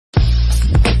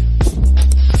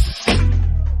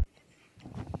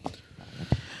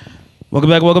Welcome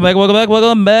back, welcome back, welcome back,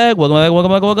 welcome back, welcome back,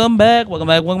 welcome back, welcome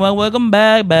back, welcome back, welcome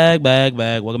back, welcome back,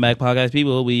 back. Welcome back, podcast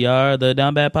people. We are the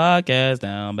Down Bad Podcast,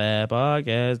 Down Bad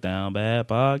Podcast, Down Bad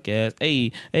Podcast.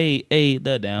 Hey,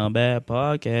 the Down Bad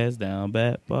Podcast, Down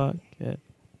Bad Podcast.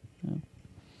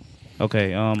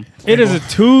 Okay, It is a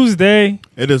Tuesday.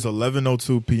 It is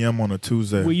 11:02 p.m. on a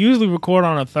Tuesday. We usually record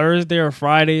on a Thursday or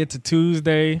Friday. It's a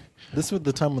Tuesday. This is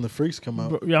the time when the freaks come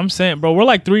out. Bro, yeah, I'm saying, bro, we're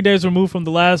like 3 days removed from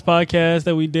the last podcast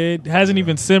that we did. It hasn't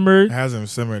even simmered. It hasn't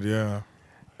simmered, yeah.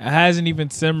 It hasn't even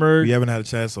simmered. We haven't had a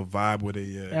chance to vibe with it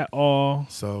yet. At all.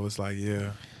 So it's like,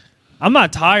 yeah. I'm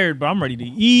not tired, but I'm ready to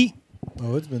eat.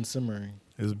 Oh, it's been simmering.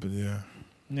 It's been, yeah.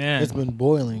 Yeah. It's been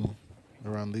boiling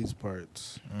around these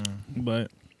parts.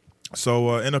 But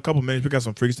So in a couple minutes, we got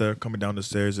some freaks that are coming down the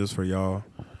stairs just for y'all.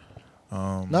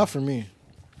 Not for me.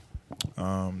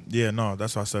 Yeah, no,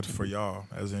 that's why I said for y'all,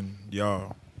 as in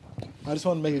y'all. I just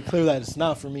want to make it clear that it's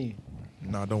not for me.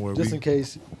 No, don't worry. Just in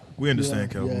case. We understand, Yeah,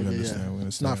 Kelvin. yeah, We yeah, understand. yeah. We understand.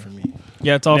 It's not for me.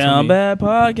 yeah, it's all Down for me. Bad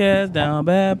Podcast, Down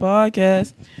Bad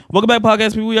Podcast. Welcome back,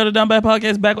 podcast people. We are the Down Bad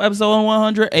Podcast, back with episode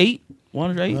 108.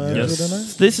 108?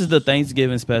 Yes. This is the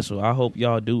Thanksgiving special. I hope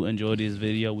y'all do enjoy this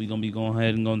video. We're going to be going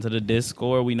ahead and going to the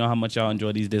Discord. We know how much y'all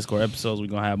enjoy these Discord episodes. We're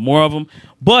going to have more of them.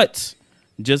 But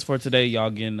just for today, y'all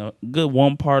getting a good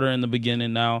one-parter in the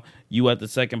beginning now. You at the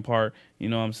second part. You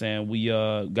know what I'm saying? We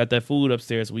got that food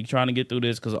upstairs. We trying to get through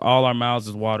this because all our mouths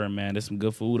is watering, man. There's some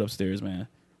good food upstairs, man.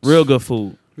 Real good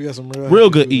food. We got some Real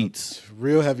good food. eats.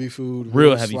 Real heavy food.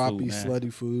 Real heavy sloppy, food, man.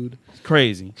 slutty food.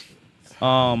 Crazy.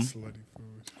 Slutty food.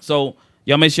 So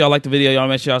y'all make sure y'all like the video. Y'all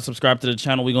make sure y'all subscribe to the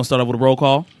channel. We're going to start off with a roll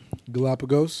call.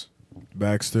 Galapagos.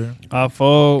 Baxter.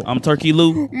 I'm Turkey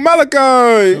Lou.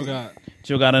 Malachi.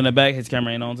 Chill got in the back. His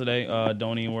camera ain't on today.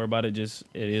 Don't even worry about it. Just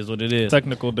it is what it is.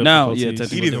 technical difficulties. Now, yeah,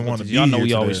 technical He didn't want to difficulties. be Y'all know here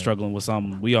we always today. struggling with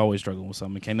something. We always struggling with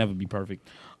something. It can never be perfect.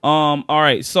 All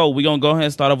right, so we're gonna go ahead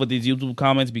and start off with these YouTube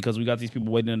comments because we got these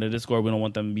people waiting in the Discord. We don't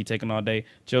want them to be taking all day.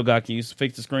 Chill guy, can you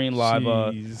fix the screen live?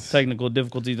 Jeez. Technical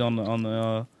difficulties on the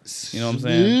you know what I'm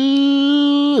saying?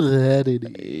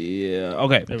 Yeah.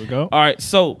 Okay. There we go. All right,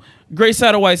 so Grace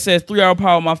Satterwhite says 3 hour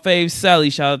power, my fave. Sally,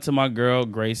 shout out to my girl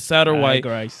Grace Satterwhite.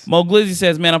 Grace. Mo Glizzy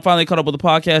says, man, I'm finally caught up with the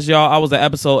podcast, y'all. I was at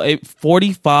episode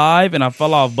 845 and I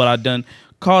fell off, but I done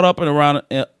caught up in around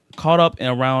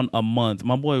a month.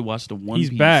 My boy watched the One Piece.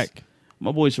 He's back.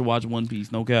 My boy should watch One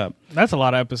Piece, no cap. That's a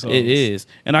lot of episodes. It is.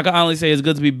 And I can honestly say it's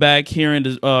good to be back hearing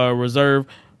the reserve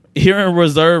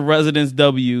residents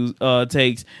W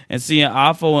takes and seeing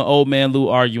Afo and Old Man Lou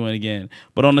arguing again.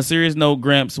 But on a serious note,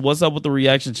 Gramps, what's up with the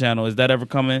reaction channel? Is that ever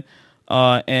coming?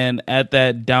 And at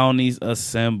that Downies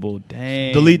Assemble.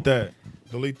 Dang. Delete that.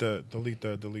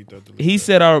 He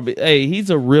said, hey, he's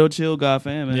a real chill guy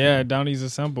fan, man. Yeah, Downey's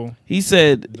Assemble. He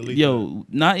said, Delete yo,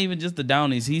 not even just the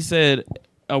Downies. He said,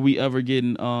 are we ever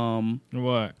getting,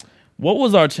 What? what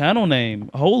was our channel name?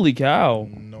 Holy cow.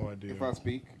 No idea. If I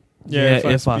speak, Yeah,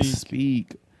 if I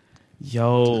speak.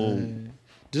 Yo.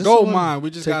 Just gold someone mine. We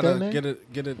just take that gotta name?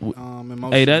 get it in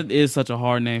motion. Hey, that is such a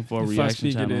hard name for a If I reaction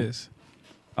speak, channel. it is.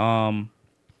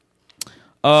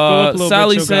 Sally up a little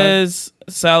bit, chill, says,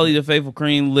 Sally the faithful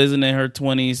queen, Liz in her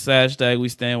 20s. Hashtag we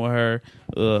stand with her.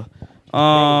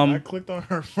 I clicked on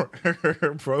her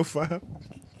profile,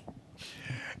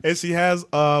 and she has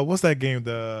what's that game?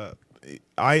 The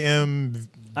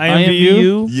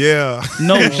IMVU? Yeah.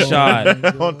 No shot.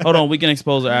 Hold on, we can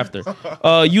expose her after.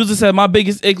 User said my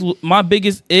biggest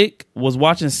ick was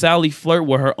watching Sally flirt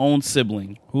with her own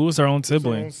sibling. Who's her own It's her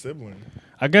sibling? own sibling.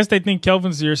 I guess they think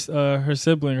Kelvin's her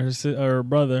sibling or her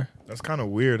brother. That's kind of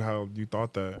weird how you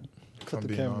thought that. Cut I'm the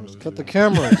being honest cameras. with Cut you. the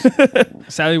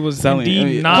cameras. Sally was Sally,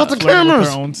 indeed oh, not Cut the flirting with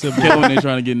cameras. her own sibling. Kelvin ain't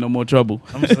trying to get in no more trouble.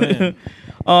 I'm saying.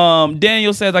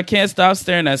 Daniel says I can't stop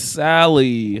staring at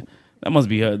Sally. That must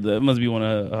be her. That must be one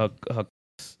of her.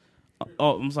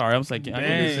 Oh, I'm sorry. I'm saying I can't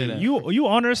even say that. You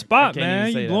on her I spot, can't man.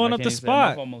 even say You that. blowing I up the can't even say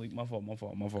that.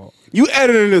 spot. My fault. You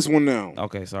editing this one now.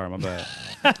 Okay, sorry, my bad.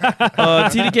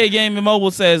 TDK Gaming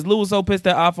Mobile says Lou was so pissed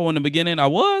at Afo in the beginning. I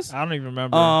was. I don't even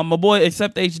remember. My boy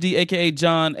Accept HD, aka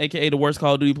John, aka the worst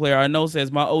Call of Duty player I know,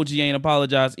 says my OG ain't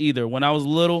apologized either. When I was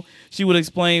little, she would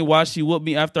explain why she whooped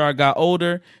me. After I got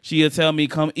older, she'd tell me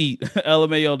come eat.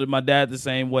 LMAO to my dad the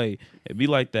same way. It'd be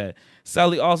like that.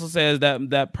 Sally also says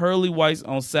that pearly whites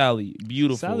on Sally,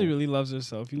 beautiful. Sally really loves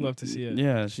herself. You love to see it.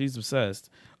 Yeah, she's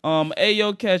obsessed.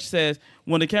 Ayo Catch says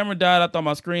when the camera died, I thought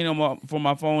my screen for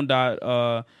my phone died.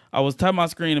 I was tapping my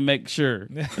screen to make sure.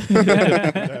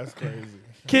 That's crazy.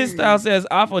 Kid Style says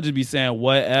Afo just be saying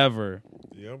whatever.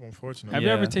 Yep, unfortunately. Have you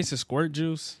Yeah. ever tasted squirt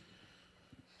juice?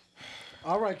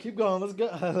 All right, keep going. Let's go.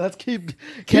 Let's keep it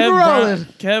rolling.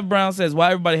 Kev Brown says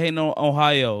why everybody hating on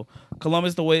Ohio.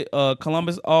 Columbus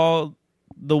all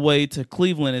the way to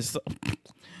Cleveland is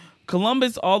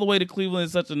Columbus all the way to Cleveland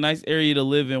is such a nice area to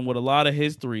live in with a lot of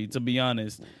history, to be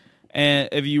honest. And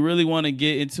if you really want to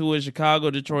get into it, Chicago,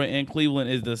 Detroit, and Cleveland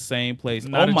is the same place.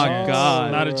 Not oh a my chance.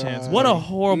 God. Not a chance. What a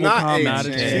horrible Not a comment. Not a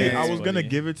chance. See, chance. I was gonna buddy.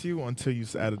 give it to you until you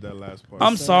added that last part.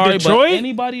 I'm sorry, Detroit? but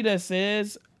anybody that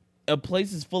says a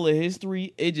place is full of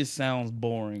history, it just sounds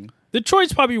boring.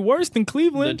 Detroit's probably worse than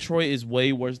Cleveland. Detroit is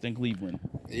way worse than Cleveland.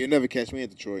 You'll never catch me in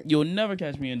Detroit. You'll never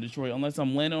catch me in Detroit unless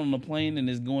I'm landing on a plane and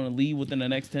it's going to leave within the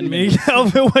next 10 Me, minutes.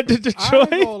 Calvin went to I ain't Detroit.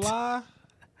 gonna lie.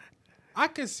 I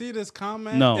can see this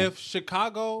comment No. if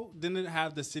Chicago didn't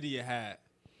have the city it had.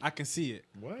 I can see it.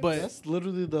 What? But That's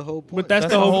literally the whole point. But that's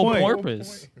the whole point.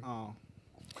 purpose. oh,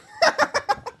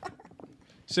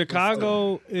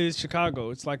 Chicago is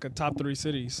Chicago. It's like a top 3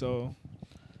 city. So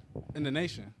in the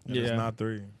nation. And it's Yeah. not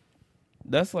 3.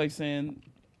 That's like saying,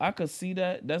 I could see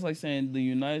that. That's like saying the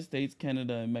United States,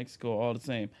 Canada, and Mexico are all the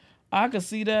same. I could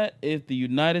see that if the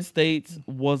United States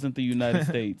wasn't the United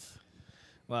States.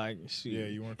 like, shoot. Yeah,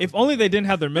 you weren't. If only they didn't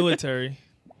have their military.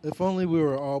 If only we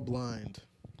were all blind,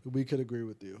 we could agree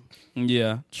with you.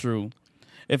 Yeah, true.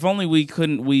 If only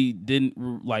we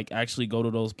didn't like actually go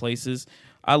to those places.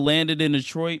 I landed in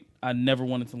Detroit. I never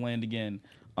wanted to land again.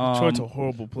 Detroit's a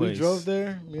horrible place. We drove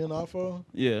there, me and Afro.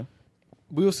 Yeah.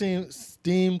 We were seeing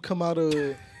steam come out of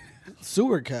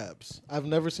sewer caps. I've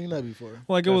never seen that before.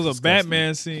 Like it was a disgusting.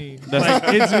 Batman scene. Like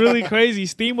it's really crazy.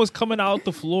 Steam was coming out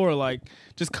the floor, like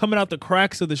just coming out the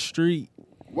cracks of the street.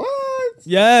 What?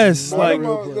 Yes, Not like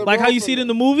real good. like how you see it in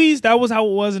the movies. That was how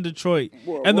it was in Detroit,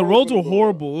 Well, and the well, roads were well,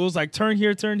 horrible. It was like turn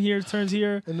here, turns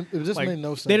here. And it just Like, made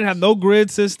no sense. They didn't have no grid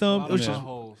A system. lot It was of just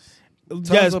potholes.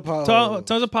 yes, of potholes.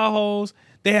 tons of potholes.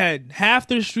 They had half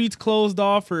their streets closed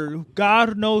off for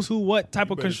God knows what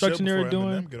type of construction they were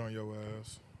doing. Get on your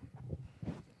ass.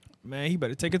 Man, he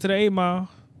better take it to the 8 Mile.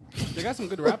 They got some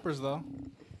good rappers though.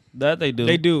 That they do.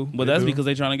 They do. But They that's do. because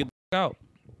they trying to get the out.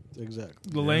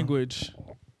 Exactly. The language.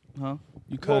 Huh?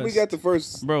 You Well, we cuss. got the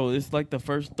first. Bro, it's like the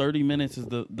first 30 minutes is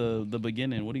the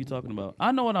beginning. What are you talking about?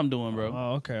 I know what I'm doing, bro.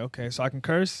 Oh, okay. So I can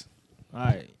curse. All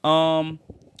right.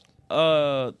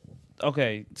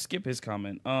 Okay, skip his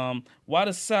comment. Why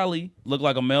does Sally look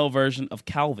like a male version of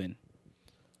Calvin?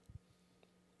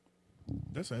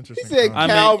 That's an interesting. said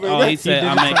comment. Calvin. He said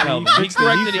I meant Calvin. He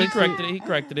corrected it. He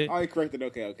corrected it. Oh, he corrected.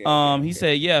 Okay. He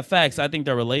said, yeah, facts. I think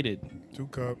they're related. 2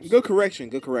 cups. Good correction.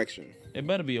 It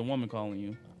better be a woman calling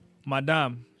you.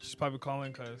 Madame. She's probably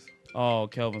calling because Oh,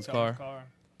 Kelvin's car.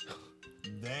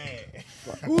 Damn.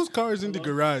 Whose car is in the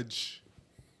garage?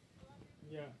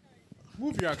 Yeah.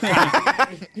 Move your car.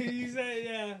 He said,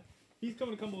 yeah. He's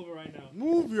coming to come over right now.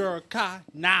 Move your car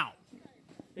now.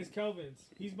 It's Kelvin's.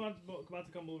 He's about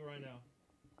to come over right now.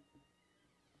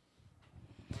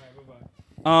 All right,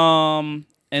 bye-bye.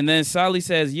 And then Sally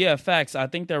says, yeah, facts. I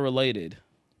think they're related.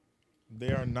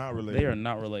 They are not related. They are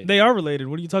not related. They are related.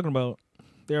 What are you talking about?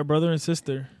 They are brother and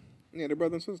sister. Yeah, they're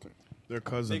brother and sister. They're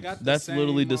cousins. They got the That's same,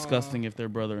 literally disgusting if they're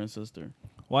brother and sister.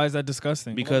 Why is that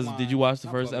disgusting? Because Bloodline. did you watch the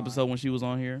Not first bloodline. episode when she was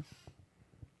on here?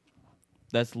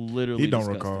 That's literally He don't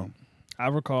disgusting. recall. I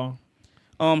recall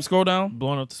Scroll down.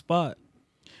 blowing up the spot.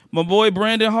 My boy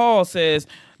Brandon Hall says,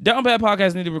 Down Bad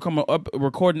Podcast need to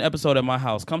record an episode at my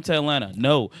house. Come to Atlanta.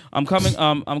 No. I'm coming.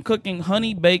 I'm cooking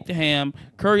honey baked ham,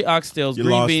 curry oxtails, You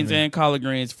green lost beans me. and collard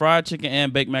greens, fried chicken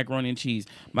and baked macaroni and cheese.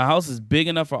 My house is big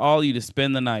enough for all of you to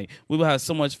spend the night. We will have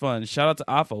so much fun. Shout out to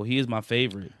Afo. He is my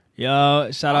favorite. Yo,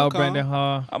 shout out Okay. Brandon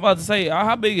Hall. I'm about to say,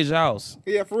 how big is your house?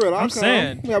 Yeah, for real. I'm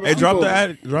saying. Hey, drop the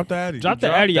addy. Drop the addy. Drop the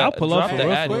Drop Addy. the- I'll pull up drop for the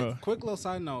real. Addy. for real. Quick little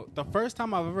side note. The first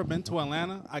time I've ever been to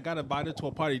Atlanta, I got invited to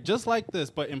a party just like this,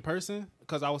 but in person,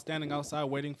 because I was standing outside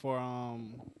waiting for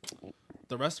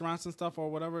the restaurants and stuff or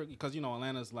whatever, because, you know,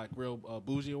 Atlanta's like real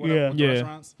bougie or whatever Yeah. with the Yeah.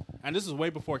 restaurants. And this is way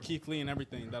before Keith Lee and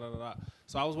everything, da-da-da-da.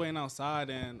 So I was waiting outside,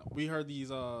 and we heard these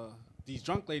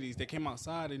drunk ladies. They came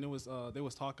outside, and it was they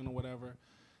was talking or whatever.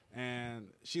 And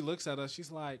she looks at us.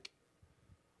 She's like,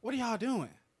 "What are y'all doing?"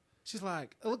 She's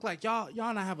like, "It look like y'all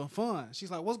not having fun." She's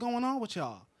like, "What's going on with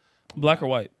y'all?" Black or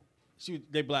white?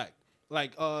 They black.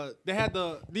 Like they had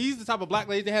the type of black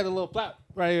ladies. They had a little flap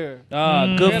right here.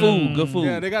 Good food. Good food.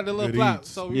 Yeah, they got the little Good flap.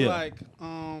 eats. So we Yeah. like,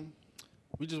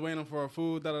 we just waiting for our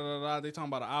food. Da da da da. They talking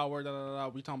about an hour. Da da da da.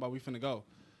 We talking about we finna go.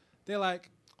 They're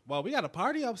like, well, we got a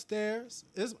party upstairs.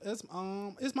 It's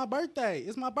my birthday.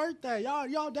 It's my birthday.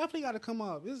 Y'all definitely got to come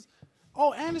up.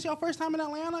 And it's your first time in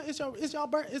Atlanta. It's my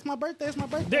birthday. It's my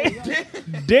birthday.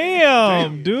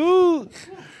 Damn, dude.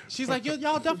 She's like, y'all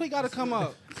definitely got to come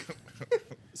up.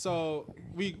 So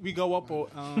we go up or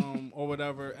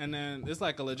whatever, and then it's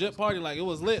like a legit party. Like it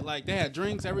was lit. Like they had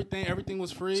drinks, everything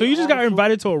was free. So you just all got the food.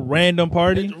 invited to a random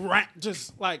party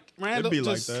Just like random. It'd be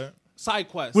like just that. Side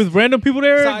quests with random people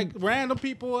there? random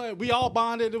people. We all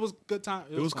bonded. It was a good time.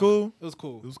 It was fun. cool. It was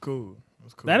cool. It was cool. It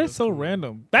was cool. That is That's so cool.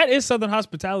 random. That is Southern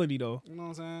hospitality, though. You know what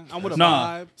I'm saying? I'm with a Nah,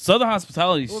 vibe. Southern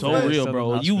hospitality is What's so that? real, Southern bro.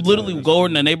 You hospitality. literally go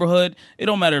in the neighborhood. It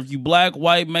don't matter if you black,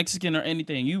 white, Mexican, or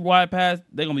anything. You ride past,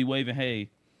 they gonna be waving,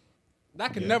 hey.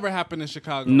 That could never happen in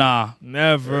Chicago. Nah.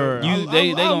 Never. You-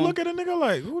 they I gonna- look at a nigga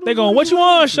like who the They fuck going, what you talking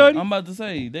want, to?" shorty? I'm about to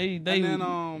say, they And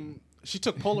then she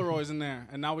took Polaroids in there,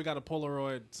 and now we got a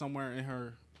Polaroid somewhere in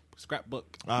her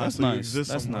scrapbook. Ah, That's so you nice.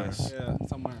 exist That's somewhere. nice. Yeah,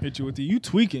 somewhere. Hit you with the, you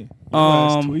tweaking. Your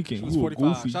ass Um, tweaking. She was You a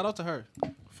 45. goofy. Shout out to her.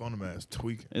 Phone him ass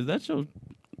tweaking. is that your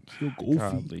You a goofy.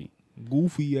 Probably.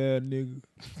 Goofy ass nigga.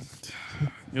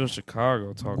 Your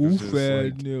Chicago talk is Goofy just ass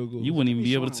like, nigga. you wouldn't even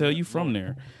be able to tell you from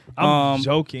there. I'm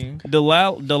joking.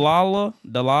 Delali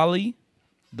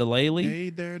Hey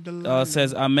there, Delay.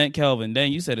 says I meant Kelvin.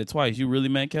 Dang, you said it twice. You really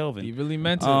meant Kelvin. You really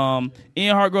meant it.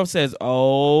 Ian Hartgrove says,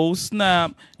 "Oh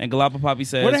snap!" And Galapa Poppy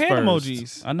says, Where the hand first.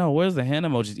 emojis? I know. Where's the hand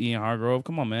emojis? Ian Hartgrove,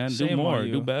 come on, man, do Shame more, on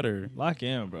you. do better. Lock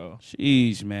in, bro.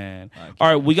 Sheesh, man. Lock All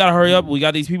right, we gotta hurry up. We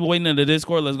got these people waiting in the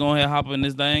Discord. Let's go ahead and hop in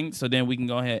this thing, so then we can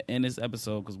go ahead and end this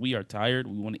episode because we are tired.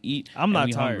 We want to eat. I'm and not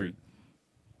we tired. hungry.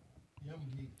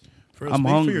 First, I'm speak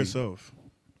hungry. for yourself.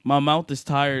 My mouth is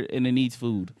tired and it needs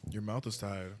food. Your mouth is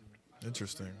tired.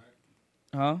 Interesting.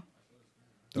 Huh?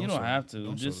 You Don't don't show- have to.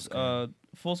 don't show Just the screen.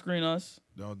 full screen us.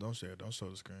 Don't share. Don't show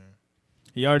the screen.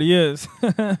 He already is.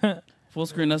 Full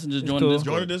screen us and just It's join cool. the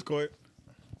Join the Discord. Discord.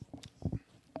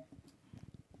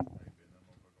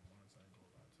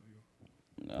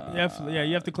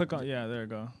 You have to click on. Yeah, there you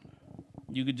go.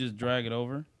 You could just drag it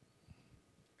over.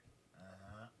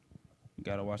 You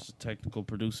gotta watch the technical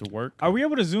producer work. Are we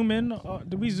able to zoom in?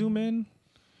 Did we zoom in?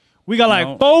 We got like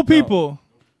No, four no. people.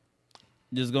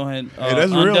 Just go ahead. Hey,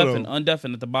 that's real, undeafen, though.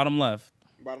 undeafen at the bottom left.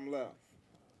 Bottom left.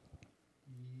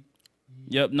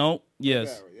 Yep. No.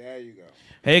 Yes. There you go.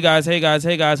 Hey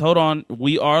guys. Hold on.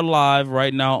 We are live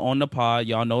right now on the pod.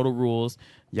 Y'all know the rules.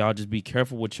 Y'all just be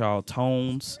careful with y'all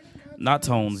tones. Not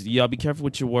tones. Y'all be careful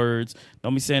with your words.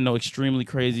 Don't be saying no extremely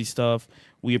crazy stuff.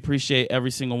 We appreciate every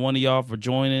single one of y'all for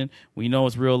joining. We know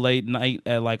it's real late night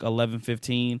at like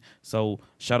 11:15. So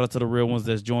shout out to the real ones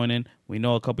that's joining. We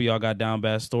know a couple of y'all got down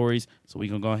bad stories. So we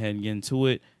can go ahead and get into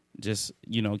it. Just,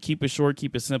 keep it short,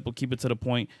 keep it simple, keep it to the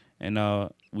point. And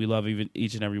we love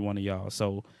each and every one of y'all.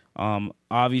 So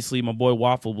obviously my boy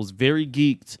Waffle was very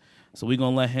geeked. So we're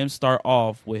going to let him start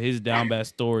off with his down bad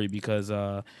story because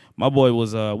my boy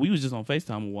was, we was just on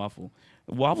FaceTime with Waffle.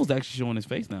 Waffle's actually showing his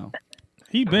face now.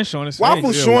 He been showing his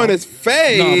Waffle face. showing his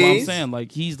face. No, but I'm saying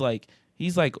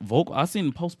he's vocal. I seen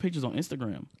him post pictures on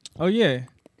Instagram. Oh yeah.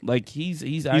 Like he's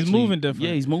actually moving different.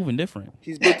 Yeah, he's moving different.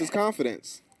 He's built his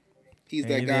confidence. He's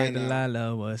that guy now.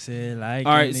 Delilah, what's it like?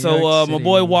 All right, in New so York my City?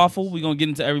 boy Waffle, we're gonna get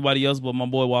into everybody else, but my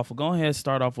boy Waffle, go ahead and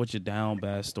start off with your down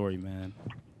bad story, man.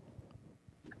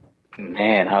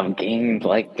 Man, I've gained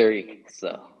like 3,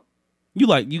 so You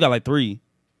got like 3.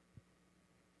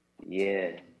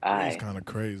 yeah. It's kind of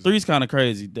crazy. 3's kind of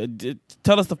crazy.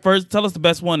 Tell us the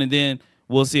best one, and then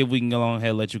we'll see if we can go on ahead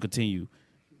and let you continue.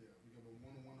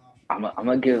 I'm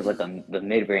gonna give like the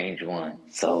mid-range one.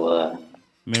 So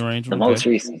Mid range, the most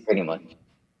recent, pretty much.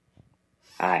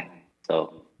 All right,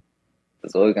 so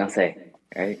that's what we're gonna say,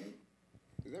 right?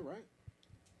 Is that right?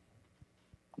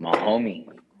 My homie,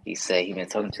 he said he been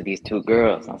talking to these 2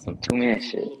 girls on some 2-man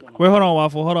shit. Wait, hold on,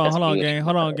 Waffle. Hold That's on, me. gang.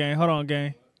 Hold on,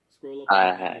 gang. Scroll up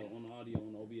Alright. on the audio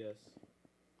on OBS.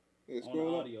 Yeah,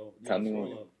 scroll up. Tell me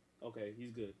when. Okay,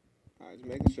 he's good. All right, just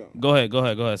making sure. Go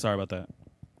ahead. Sorry about that.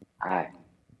 All right.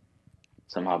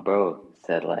 So my bro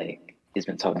said like he's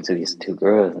been talking to these 2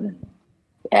 girls and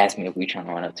asked me if we trying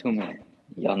to run a 2-man.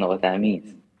 Y'all know what that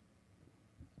means.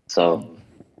 So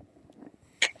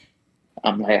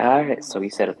I'm like, all right. So he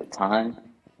set up the time,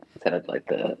 set up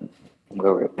like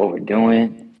what we're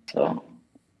doing. So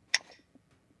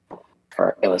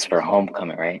it was for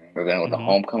homecoming, right? We're going with the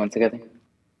homecoming together.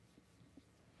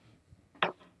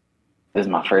 This is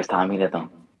my first time meeting them.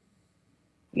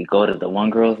 We go to the one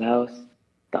girl's house.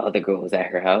 The other girl was at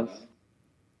her house.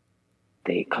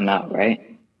 They come out,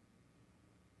 right?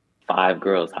 5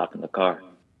 girls hop in the car.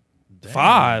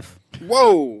 5.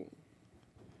 Whoa.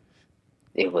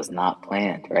 It was not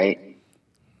planned, right?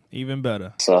 Even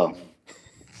better. So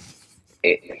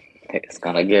it's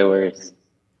gonna get worse.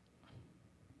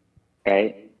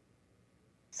 Right?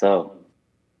 So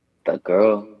the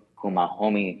girl who my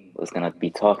homie was gonna be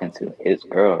talking to, his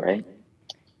girl, right?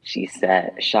 She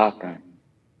sat shotgun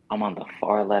I'm on the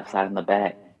far left side in the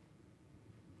back.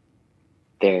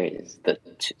 There's the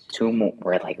two more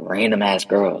like random ass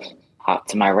girls out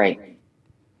to my right.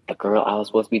 The girl I was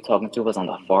supposed to be talking to was on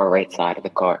the far right side of the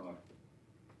car.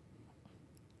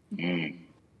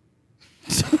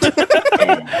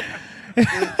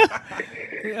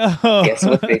 Guess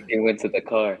what they threw into the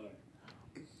car?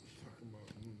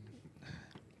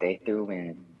 They threw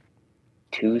in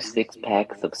 2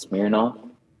 6-packs of Smirnoff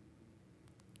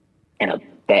and a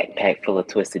backpack full of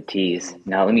Twisted Teas.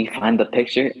 Now let me find the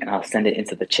picture and I'll send it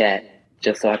into the chat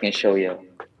just so I can show you.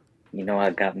 You know, I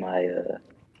got my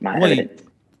my evidence.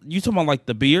 You talking about like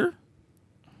the beer?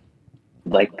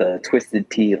 Like the Twisted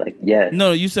Tea, like yes.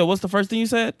 No, you said what's the first thing you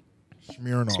said?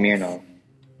 Smirnoff.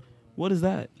 What is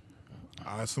that?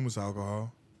 I assume it's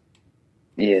alcohol.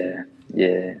 Yeah.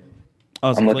 Oh,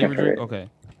 it's I'm a looking flavored for drink? it. Okay.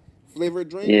 Flavored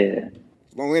drink? Yeah.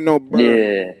 Long ain't no burn.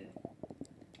 Yeah.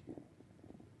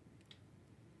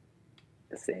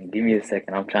 Listen, give me a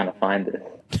second. I'm trying to find this.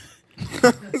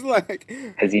 It's like,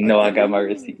 Because you know I got my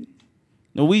receipt.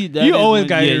 No, You always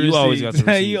got your you always got receipts.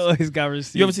 the receipts. You always got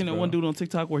receipts. You ever seen that bro. one dude on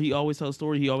TikTok where he always tells a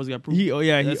story? He always got proof. He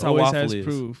That's how always Waffle has is.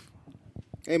 proof.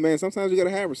 hey man, sometimes you gotta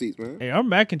have receipts, man. Hey, our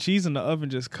mac and cheese in the oven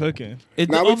just cooking. Is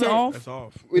the Nah, we oven turn- off? That's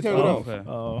off. We turned it Oh, off. okay.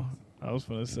 Oh, I was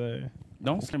gonna say.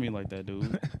 Don't scare me like that,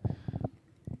 dude.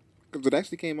 Because it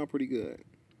actually came out pretty good.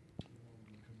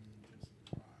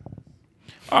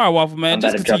 All right, Waffle Man, I'm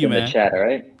about just to drop continue, in man. the chat, all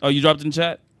right? Oh, you dropped in the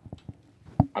chat?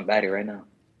 I'm about it right now.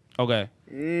 Okay.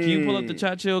 Can you pull up the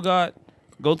chat, Chill God?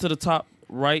 Go to the top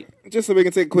right. Just so we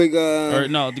can take a quick. Or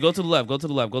no, go to the left. Go to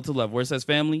the left. Go to the left. Where it says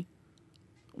family.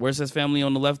 Where it says family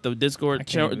on the left, the Discord. I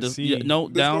can't even see. No,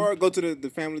 down. Discord, go to the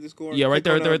family Discord. Yeah, right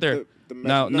Click there, on right there. the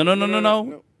No. The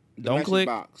Don't message click.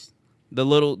 Box. The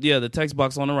little, the text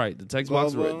box on the right. The text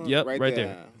box, Global, yep, right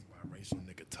there. My racial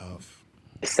nigga tough.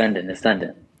 It's sending.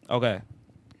 Okay.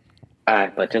 All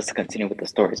right, but just to continue with the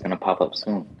story, it's going to pop up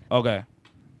soon. Okay.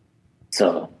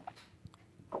 So,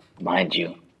 mind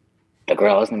you, the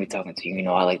girl I was going to be talking to, you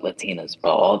know, I like Latinas, but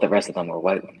all the rest of them were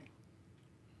white women.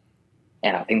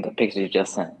 And I think the picture you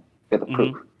just sent for the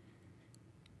proof.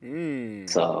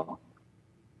 So,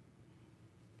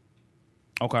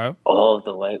 Okay. all of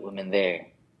the white women there,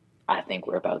 I think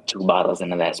were about 2 bottles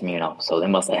into that Smirnoff, so they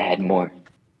must have had more.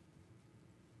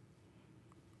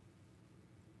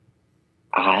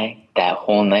 That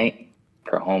whole night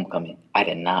for homecoming, I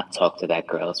did not talk to that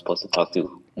girl I was supposed to talk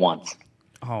to once.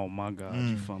 Oh my God,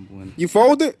 you fumbling. You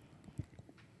folded?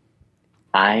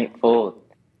 I ain't fooled.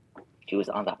 She was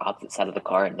on the opposite side of the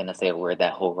car and didn't say a word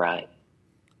that whole ride.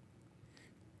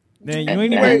 Then you And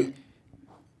ain't then- even.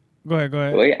 Go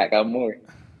ahead. Wait, I got more.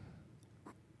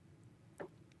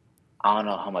 I don't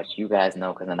know how much you guys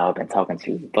know because I know I've been talking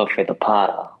to you, but for the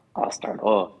pod, I'll start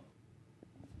off.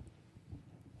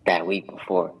 That week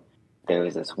before, there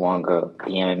was this one girl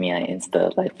DMing me on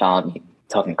Insta, like found me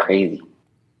talking crazy.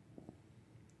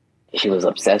 She was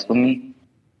obsessed with me.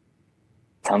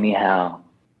 Tell me how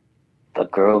the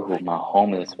girl who my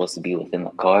homie was supposed to be with in the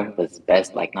car was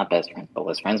not best friend, but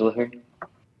was friends with her.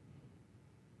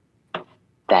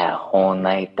 That whole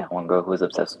night, that one girl who was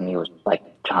obsessed with me was like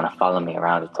trying to follow me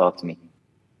around to talk to me.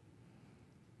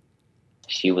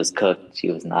 She was cooked. She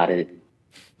was knotted.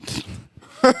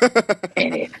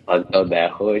 And it fucked up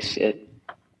that whole shit.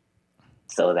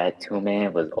 So that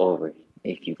 2-man was over,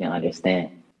 if you can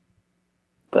understand.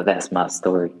 But that's my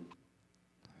story.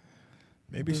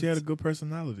 Maybe she had a good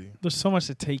personality. There's so much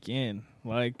to take in.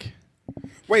 Like,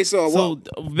 Wait, so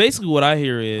Basically, what I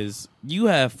hear is you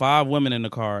have 5 women in the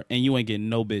car and you ain't getting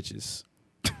no bitches.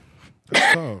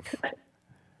 That's tough.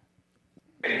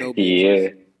 no Yeah.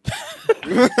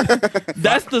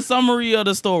 That's the summary of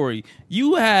the story.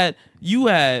 You had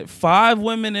 5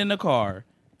 women in the car,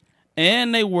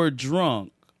 and they were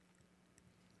drunk.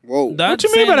 Whoa. What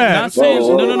you mean by that? Not saying,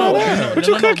 Whoa. no. What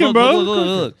you cooking, bro?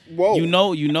 Look. Whoa. You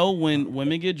know when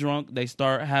women get drunk, they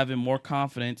start having more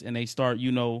confidence, and they start,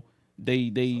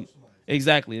 they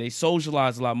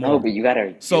socialize a lot more. No, but you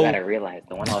gotta So- realize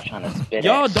the one I was trying to spit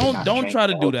Y'all at, don't not try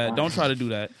to drink do the that. whole Don't time. try to do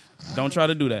that. Don't try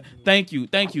to do that. Thank you,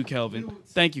 Kelvin.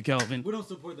 Thank you, Kelvin. We don't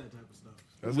support that type of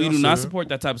stuff. We do not support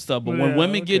that type of stuff. But when Yeah,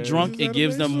 women get okay. drunk, This is it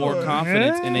gives them more how they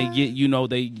confidence, and they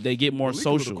get, they get more Malik a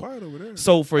little social. quiet over there.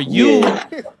 So for you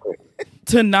Yeah.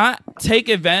 to not take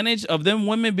advantage of them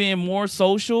women being more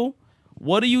social,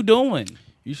 what are you doing?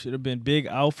 you should have been big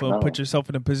alpha and No. put yourself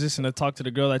in a position to talk to the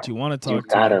girl that you want to You talk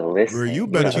to. gotta listen. Bro, you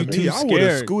better You than too me. I would have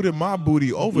scared. scooted my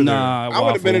booty over Nah, I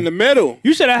would have been in the Waffle. middle.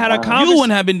 You should have had a You conversation.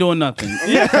 wouldn't have been doing nothing.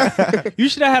 You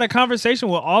should have had a conversation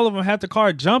with all of them. Had the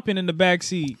car jumping in the back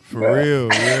seat. there. For real,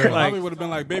 yeah. Like- Probably would have been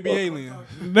like baby alien.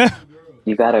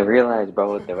 you gotta realize,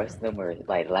 bro, the rest of them were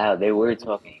like loud. They were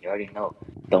talking. You already know.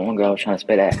 The one girl I was trying to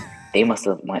spit at, they must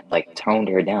have toned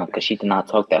her down because she did not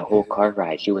talk that whole car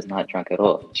ride. She was not drunk at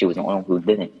all. She was the only one who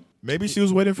didn't. Maybe she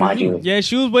was waiting for Mind you. you. Yeah,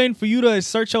 she was waiting for you to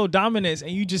assert your dominance,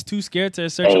 and you just too scared to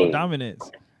assert your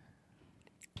dominance.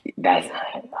 That's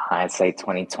hindsight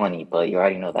 2020, but you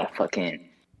already know that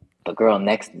the girl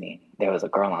next to me, there was a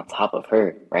girl on top of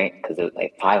her, right? Because there was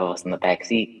like 5 of us in the back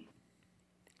seat.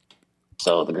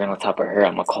 So the girl on top of her,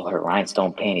 I'm gonna call her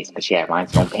rhinestone panties because she had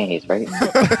rhinestone panties, right?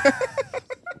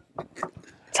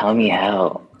 Tell me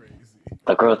how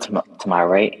the girl to my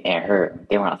right and her,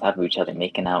 they were on top of each other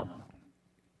making out.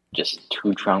 Just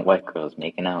 2 drunk white girls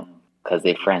making out because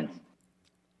they're friends.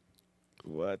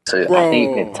 What? So I think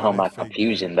you can tell my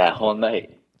confusion that whole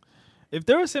night. If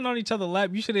they were sitting on each other's lap,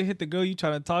 you should have hit the girl you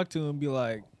trying to talk to and be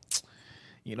like,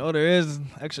 you know, there is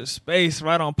extra space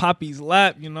right on Poppy's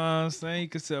lap. You know what I'm saying? You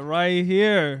could sit right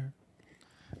here.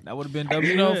 That would have been W.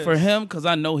 You know, for him, because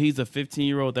I know he's a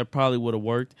 15-year-old, that probably would have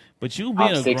worked. But you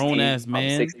being a grown-ass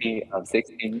man. I'm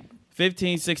 16.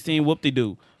 15, 16,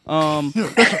 whoop-de-doo.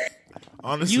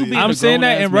 Honestly, I'm saying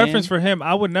that in reference for him.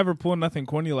 I would never pull nothing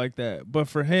corny like that. But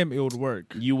for him, it would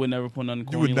work. You would never pull nothing you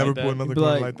corny would never like pull that? another Be girl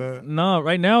like, like that. No,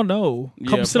 right now, no.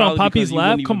 Come Yeah, sit on probably Poppy's because you lap.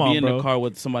 wouldn't Come even be on, in bro. the car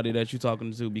with somebody that you're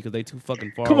talking to because they too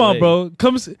fucking far Come away. on, bro.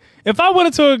 If I went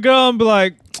into a girl and be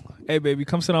like, "Hey, baby,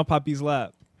 come sit on Poppy's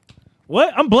lap."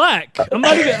 What? I'm black. I'm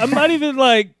not even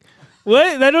like.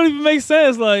 What? That don't even make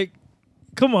sense. Like,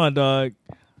 come on, dog.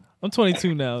 I'm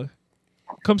 22 now.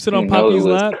 Come sit on Poppy's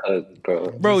lap.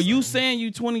 Bro, you saying you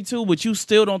 22, but you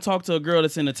still don't talk to a girl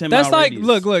that's in a 10 mile That's like, radius.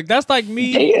 look. That's like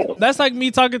me. Damn. That's like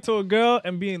me talking to a girl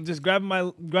and being just grabbing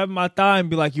my thigh and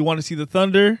be like, "You want to see the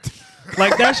thunder?"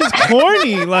 Like that's just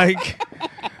corny. Like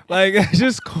it's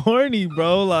just corny,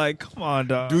 bro. Like, come on,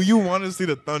 dog. Do you want to see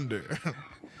the thunder?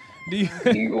 Do you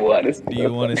want to do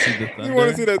you want to see the thunder? You want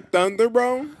to see the thunder,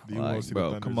 bro? Do you Like, want to see bro,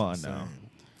 the thunder? come on now.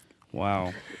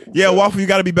 Wow. Yeah, Waffle, you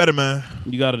got to be better, man.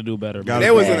 You got to do better. Gotta Bro.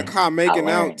 They was in the car making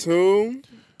I out learned. too.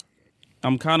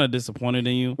 I'm kind of disappointed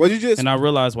in you. What you just? And I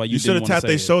realize why you You should didn't have want tapped to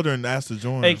their say it. shoulder and asked to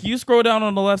join. Hey, can you scroll down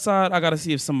on the left side? I got to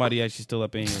see if somebody actually still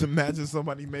up in here. Imagine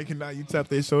somebody making out, you tap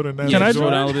their shoulder and ask Can to I Scroll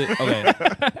join. down a little bit?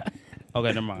 Okay. Okay,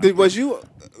 never mind. Was you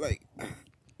like?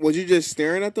 Was you just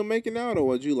staring at them making out, or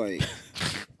was you like,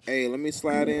 "Hey, let me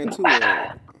slide in too"?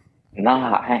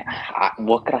 Nah,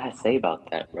 what could I say about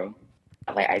that, bro?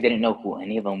 Like, I didn't know who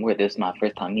any of them were. This is my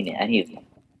first time meeting any of them.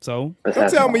 So? Don't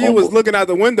Besides tell my me you was homeboy. looking out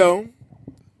the window.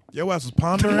 Your ass was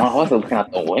pondering. No, I wasn't looking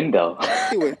out the window.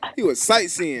 He was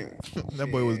sightseeing. That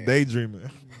boy was daydreaming.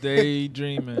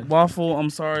 Daydreaming. Waffle, I'm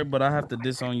sorry, but I have to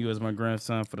disown you as my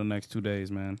grandson for the next 2 days,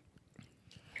 man.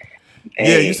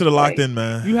 Yeah, you should have locked like, in,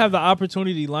 man. You have the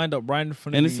opportunity lined up right in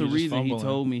front of And you. it's the you're just reason he fumbling.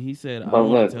 told me. He said, I But don't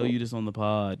want look. to tell you this on the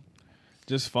pod.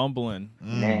 Just fumbling.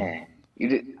 Man,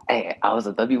 hey, I was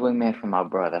a W wingman for my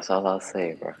bro. That's all I'll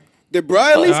say, bro. Did bro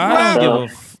at least I grab?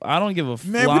 don't give a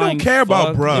Man, we don't flying care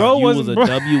about fuck bruh. if Bro you was wasn't a bruh.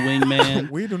 W wingman.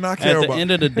 We do not care At the about.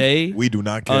 end of the day, we do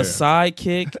not a care.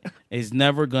 sidekick is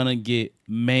never gonna get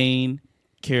main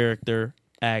character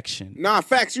action. Nah,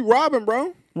 facts. You robbing,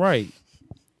 bro. Right.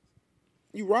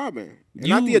 You robbing. And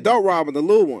You- not the adult robbing, the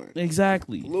little one.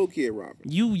 Exactly. The little kid robbing.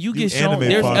 You get shown. anime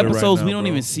There's fodder right episodes now, we don't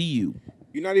bro. even see you.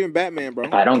 You're not even Batman, bro.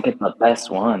 If I don't get the best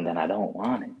one, then I don't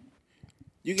want it.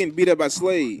 You getting beat up by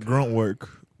Slade. Grunt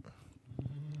work.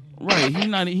 Right. He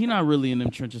not really in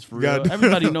them trenches for Gotta real. do-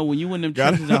 Everybody know when you in them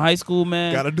Gotta- trenches in high school,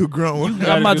 man. Gotta do grunt work.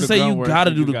 I'm about to say you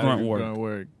gotta do the grunt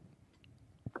work.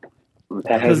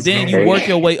 Because then you work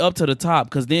your way up to the top.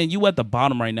 Because then you at the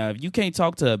bottom right now. If you can't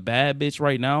talk to a bad bitch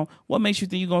right now, what makes you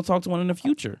think you're gonna talk to one in the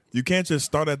future? You can't just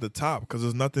start at the top because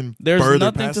there's nothing. There's further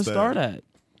nothing past to that. start at.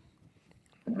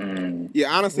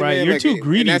 Yeah, honestly, Right, man. you're like, too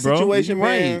greedy, in that bro. situation, You're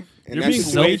right. man. in You're that being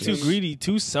way situation- too greedy,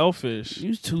 too selfish.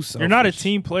 You too selfish. You're not a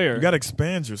team player. You gotta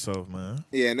expand yourself, man.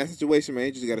 Yeah, in that situation, man,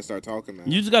 you just got to start talking, man.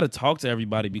 You just got to talk to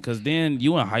everybody because then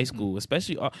you in high school,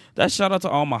 especially that shout out to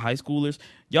all my high schoolers.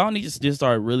 Y'all need to just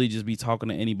start really just be talking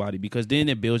to anybody because then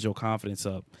it builds your confidence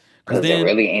up. Because Because it then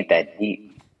really ain't that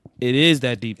deep. it is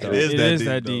that deep though. It is It that is deep,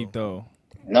 that though. deep, though.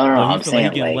 No, Bro, you I'm feel like saying you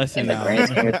getting like less in than the now. grand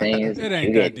scheme of things, It ain't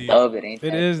you that get deep. dub. It ain't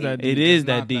It that is deep. that deep. It is It's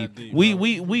that not deep. that deep,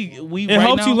 We It right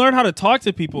helps now, you learn how to talk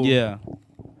to people. Yeah.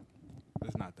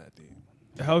 It's not that deep.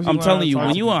 It helps I'm learn how telling to you, talk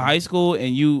when to you in people. high school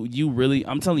and you really,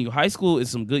 I'm telling you, high school is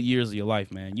some good years of your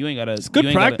life, man. You ain't gotta. It's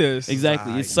good practice.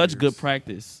 Exactly, it's such good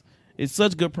practice. It's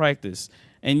such good practice,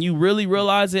 and you really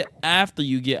realize it after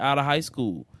you get out of high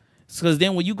school. Because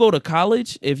then when you go to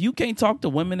college, if you can't talk to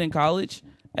women in college,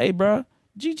 hey, bruh,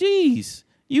 GG's.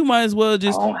 You might as well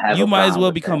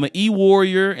become an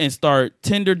e-warrior and start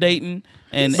Tinder dating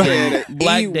and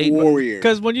black dating. warrior.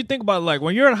 Because when you think about it, like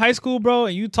when you're in high school, bro,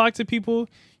 and you talk to people,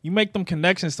 you make them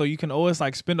connections so you can always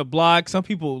like spin a block. Some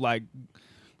people like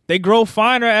they grow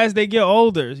finer as they get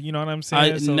older. You know what I'm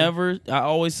saying? I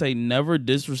always say never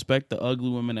disrespect the ugly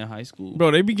women in high school.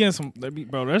 Bro, there's some people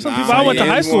I went to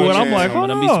high school and I'm like, hold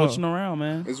I'm on. gonna be switching around,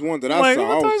 man. It's one that I'm I like, saw. I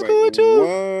went to I high was school with like, you?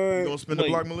 You what? gonna spin the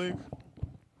block, Malik?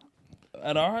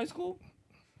 At our high school?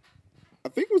 I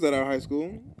think it was at our high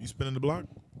school. You spinning the block?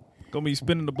 Gonna be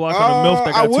spinning the block on a MILF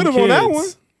that got I 2 would kids. have on that one.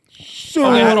 Sure.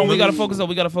 Okay, hold on. We gotta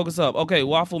focus up. Okay,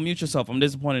 Waffle, mute yourself. I'm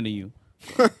disappointed in you.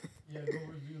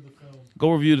 Go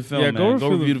review the film, Yeah, man. go Review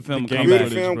review the film. the and game come Review back.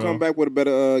 the film, bro. come back with a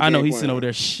better. I know game he's plan. sitting over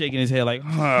there shaking his head like,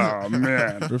 oh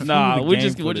man. We're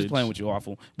just playing with you,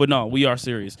 Waffle. But no, we are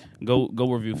serious. Go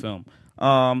review film.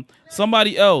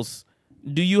 Somebody else.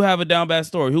 Do you have a down bad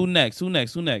story? Who next?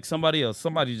 Somebody else.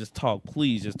 Somebody just talk.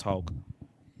 Please just talk.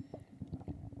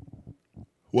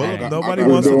 Well, Dang. nobody I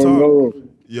wants to What's talk. going on?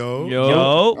 Yo.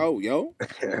 Yo. Oh, yo.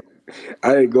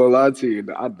 I ain't gonna lie to you.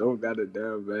 I don't got a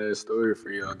damn bad story for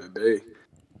y'all today.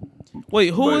 Wait,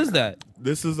 who But- is that?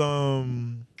 This is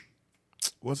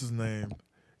what's his name?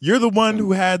 You're the one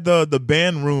who had the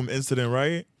band room incident,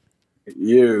 right?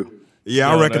 You. Yeah,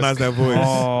 I Yo, recognize that voice.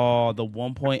 Oh, the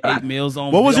 1.8 mils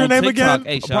on. What was your on name TikTok.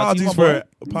 again? Hey, shout out to you,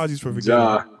 Apologies for forgetting.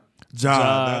 Ja.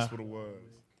 Ja, that's what it was.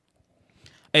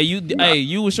 Hey,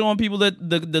 you were showing people that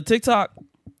the TikTok.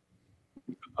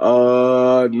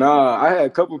 Nah. I had a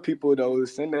couple people that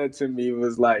was send that to me.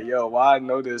 Was like, yo, why I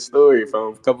know this story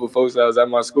from a couple of folks that was at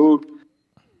my school.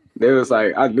 They was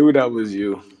like, I knew that was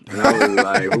you. And I was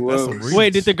like, who That's else? some reach.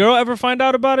 Wait, did the girl ever find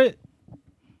out about it?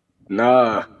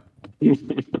 Nah.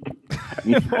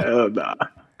 Hell nah.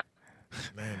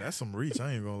 Man, that's some reach.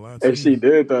 I ain't gonna lie to you. If she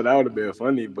did, though, that would have been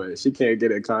funny, but she can't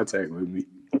get in contact with me.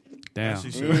 Damn.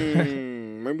 She should.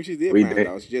 Maybe she did We find did.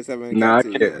 out. She just haven't Nah, I got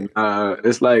to it yet. can't.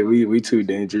 It's like we too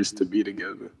dangerous to be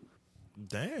together.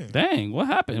 Dang, what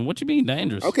happened? What you mean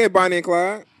dangerous? Okay, Bonnie and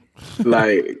Clyde.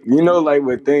 Like, you know, like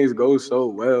when things go so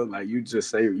well, like you just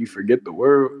say you forget the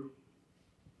world.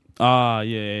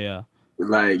 Yeah.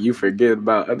 Like you forget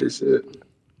about other shit.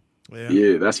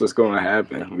 Yeah, that's what's going to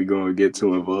happen. We're going to get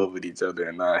too involved with each other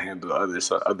and not handle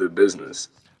other business.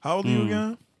 How old are you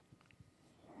again?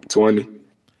 20.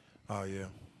 Oh yeah.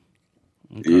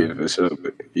 Okay. Yeah, for sure.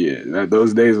 But yeah,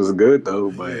 those days was good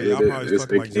though. But Yeah, y'all probably it's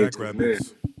fucking like came to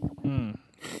jackrabbits. an end.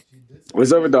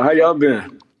 What's up with though? How y'all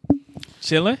been?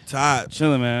 Chilling? Tired.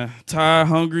 Chilling, man. Tired,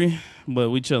 hungry, but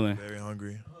we chilling. Very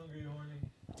hungry.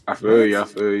 I feel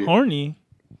you. Horny?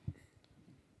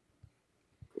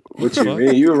 What you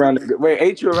mean? You around? Wait,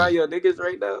 ain't you around your niggas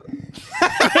right now?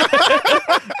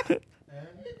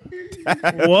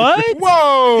 What?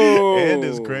 Whoa. And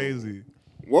it's crazy.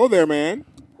 Whoa there, man.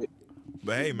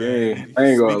 But hey, man. Man, I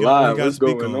ain't gonna speak on lie. what you gotta What's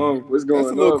speak going on. on? What's going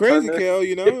That's on? a little crazy, partner? Kel,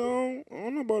 you know? I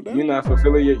don't know about that. You're not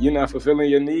fulfilling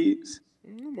your needs. I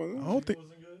don't know about I that. don't think.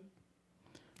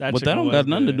 That But that chicken don't was got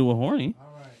nothing to good. do with horny.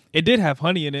 It did have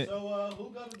honey in it. So, who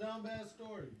got a down bad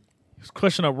story? It's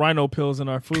question of rhino pills in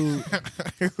our food.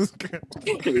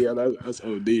 Yeah, that's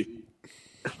OD.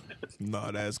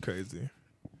 No, that's crazy.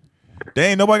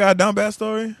 Dang, nobody got a down bad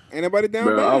story? Ain't nobody down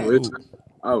Bro, bad.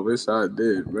 I wish I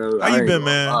did, bro. How I you ain't been, gonna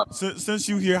man? lie. Since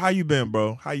you here, how you been,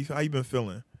 bro? How you been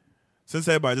feeling? Since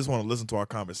everybody just want to listen to our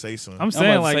conversation. I'm saying,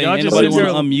 about to like, say, y'all just anybody sit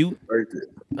want here. to unmute? Worth it.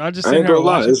 Y'all just I sit ain't here gonna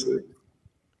lie. watching.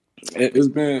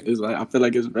 It's like I feel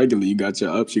like it's regular. You got your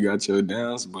ups, you got your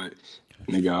downs, but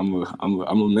nigga,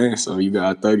 I'm a man, so you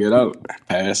gotta thug it out.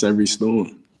 Pass every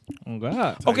storm. Oh,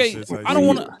 God. Okay, shit, type I don't shit.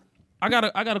 want to. I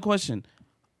got a question.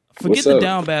 Forget What's the up?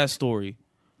 down bad story.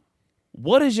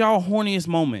 What is y'all horniest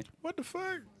moment? What the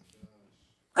fuck?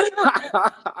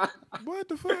 What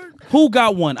the fuck? Who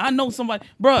got one? I know somebody.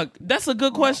 Bruh, that's a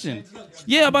good question.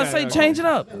 Yeah, I'm about to say change it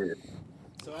up.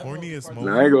 Horniest Nah, I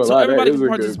moment. ain't gonna So lie. everybody That is can a good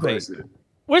participate. question.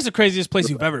 Where's the craziest place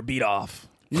you've ever beat off?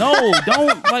 No,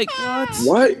 don't like what?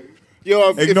 What? Yo,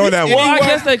 if Ignore it's that one. Well, I anywhere-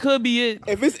 guess that could be it.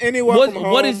 If it's anywhere What from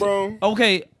home, what is bro.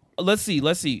 okay? Let's see.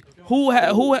 Who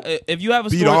if you have a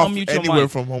Beat story, off unmute your anywhere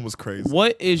mic. from home was crazy.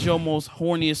 What is your most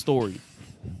horniest story?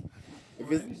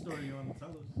 If it's,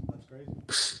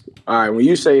 All right, when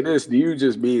you say this, do you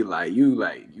just be like you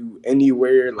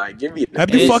anywhere? Like, give me. Have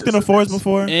you fucked in the forest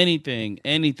before? Anything.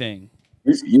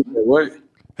 You said what?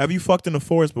 Have you fucked in the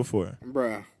forest before?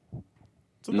 bruh.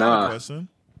 It's a valid Nah. question.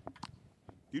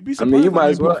 You'd be I surprised. mean, you how might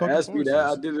many as well people fuck in ask me that. I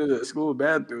forests. did it at the school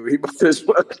bathroom. He might as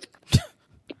well.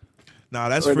 Nah,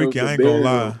 that's Or freaky. the I ain't gonna band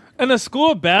lie. room. In a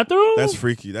school bathroom? That's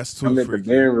freaky. That's too I'm at the freaky.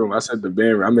 band room. I said the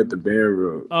band room. I'm at the band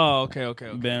room. Oh, okay.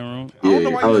 Bandroom. I don't know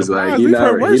Yeah, why I you're was like, surprised. he We've not,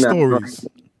 heard he worse not stories.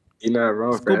 You're not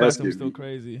wrong School for bathroom's asking. still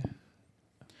crazy.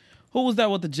 Who was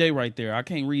that with the J right there? I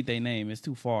can't read their name. It's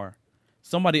too far.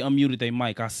 Somebody unmuted their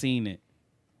mic. I seen it.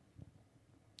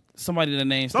 Somebody the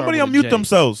name. Somebody start with a unmute J.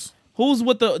 themselves. Who's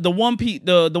with the One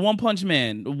Punch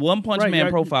Man? The One Punch Man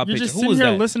profile You're picture. just Who sitting was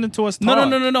here that? listening to us talk.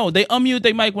 No. They unmute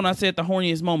their mic when I said the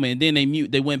horniest moment, and then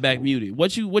they went back muted.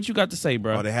 What you got to say,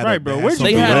 bro? Oh, they had Right, it, bro. They Where's had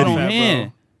They something had it ready. on bro.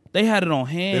 hand. They had it on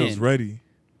hand. They was ready.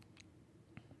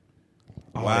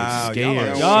 Oh, Wow, they y'all scared.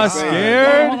 are Y'all Hold on,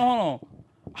 scared? Hold on.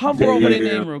 Hover over their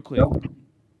name real quick.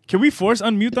 Can we force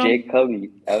unmute them? Jay Cubby.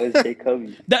 That was Jay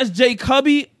Cubby. That's Jay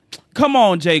Cubby. Come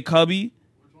on, Jay Cubby.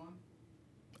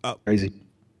 Crazy.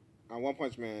 One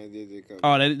Punch Man did it.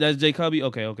 Oh, that's Jay Cubby.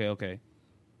 Okay.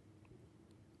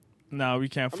 No, we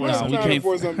can't I'm force not we them. trying to can't-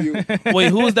 force on you. Wait,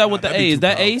 who is that with the That'd A? be Is too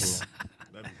that powerful. Ace?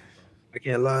 I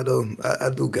can't lie though. I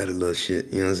do got a little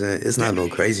shit. You know what I'm saying? It's not no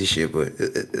crazy shit, but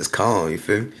it's calm. You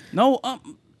feel me? No,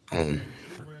 Um,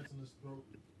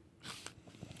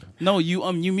 no,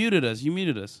 you muted us. You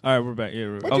muted us. All right, we're back. Yeah,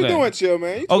 we're back. What you Okay. doing, chill,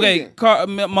 man? You Okay,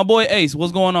 tweaking. my boy Ace,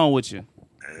 what's going on with you?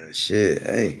 shit.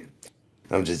 Hey,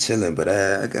 I'm just chilling, but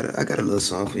I got a little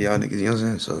song for y'all niggas. You know what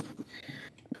I'm saying? So,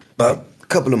 about a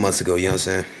couple of months ago, you know what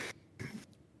I'm saying?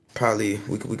 Probably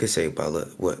we could say about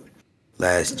what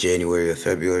last January or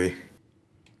February.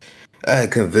 I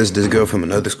had convinced this girl from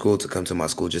another school to come to my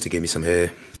school just to give me some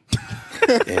head.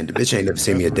 And the bitch ain't never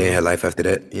seen me a day in her life after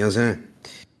that. You know what I'm saying?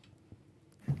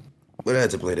 But I had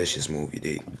to play that shit smooth, you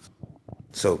dig?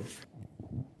 So,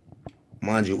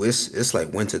 mind you, it's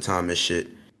like winter time and shit.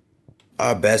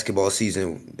 Our basketball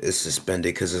season is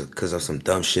suspended because of some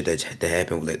dumb shit that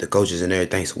happened with like the coaches and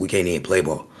everything, so we can't even play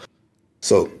ball.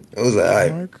 So it was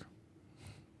like, all right,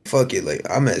 fuck it. Like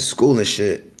I'm at school and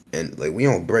shit, and like we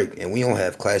on break and we don't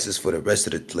have classes for the rest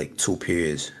of the like 2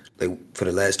 periods. Like for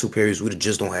the last 2 periods, we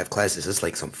just don't have classes. It's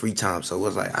like some free time. So it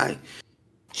was like, all right,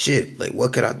 shit, like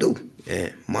what could I do?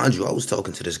 And mind you, I was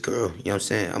talking to this girl, you know what I'm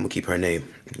saying? I'm gonna keep her name,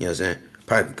 you know what I'm saying?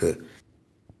 Private good.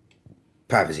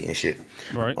 Privacy and shit.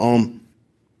 Right.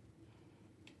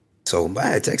 So I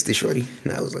had texted Shorty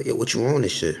and I was like, yo, what you on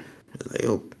this shit? I was like,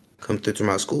 yo, come through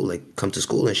my school, like come to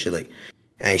school and shit. Like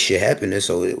ain't shit happening,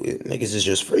 so niggas is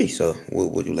just free. So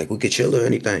would you like we could chill or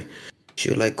anything? She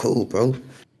was like, cool, bro.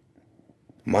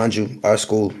 Mind you, our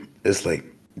school is like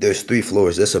there's 3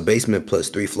 floors. There's a basement plus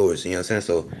 3 floors. You know what I'm saying?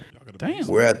 So Damn.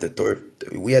 we're at the third.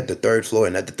 We at the 3rd floor,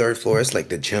 and at the 3rd floor, it's like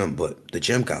the gym, but the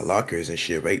gym got lockers and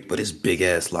shit, right? But it's big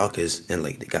ass lockers, and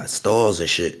like they got stalls and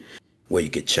shit where you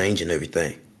could change and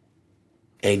everything.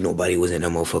 Ain't nobody was in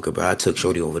that motherfucker, bro. I took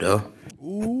Shorty over there.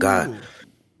 God,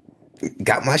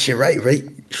 got my shit right.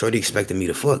 Shorty expected me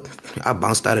to fuck. I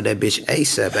bounced out of that bitch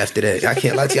ASAP after that. I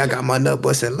can't lie to you, I got my nut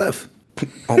bust and left.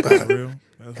 Oh God. Real?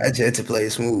 I just had to play it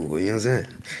smooth, you know what I'm saying?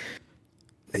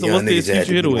 So Young what's the niggas just had excuse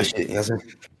to you hit do her my with? shit, you know what I'm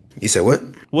saying? You said what?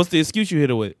 What's the excuse you hit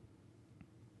her with?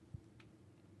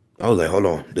 I was like, hold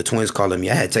on. The twins calling me.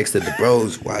 I had texted the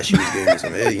bros while she was getting me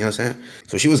some head, you know what I'm saying?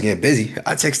 So she was getting busy.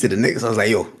 I texted the niggas. I was like,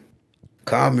 yo,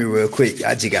 call me real quick.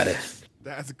 I just gotta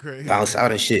That's crazy. bounce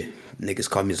out and shit. Niggas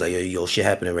called me. It's like, yo, shit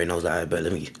happening right now. I was like, all right,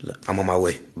 bet, I'm on my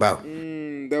way. Bow. Out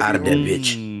of that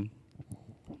bitch.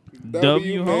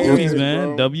 W man, homies, man.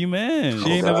 bro. W man. She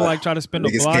ain't God. never like try to spin a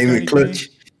Niggas block or came in anything. clutch.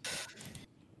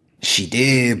 She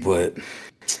did, but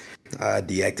I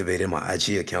deactivated my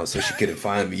IG account so she couldn't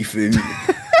find me. You feel me?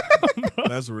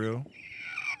 That's real.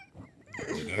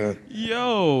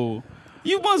 Yo,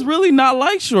 you must really not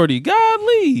like Shorty.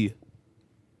 Godly.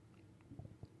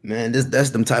 Man,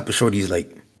 that's them type of shorties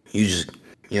like you just,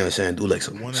 you know what I'm saying, do like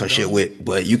One some and shit done. with,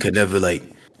 but you can never like,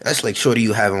 that's like shorty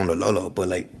you have on the low, but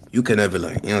like you can never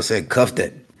like, you know what I'm saying, cuff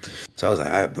that. So I was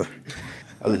like, all right, bro,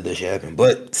 I'll let that shit happen.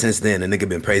 But since then, the nigga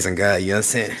been praising God, you know what I'm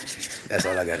saying? That's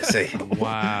all I gotta say.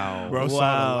 Wow. Bro, saw the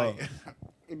Wow. light.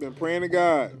 You been praying to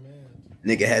God.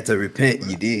 Nigga had to repent,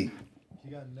 you did.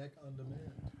 He got neck on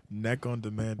demand. Neck on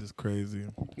demand is crazy.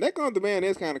 Neck on demand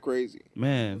is kind of crazy.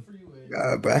 Man.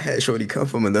 God, bro, I had shorty come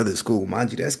from another school.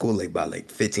 Mind you, that school like about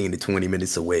like 15 to 20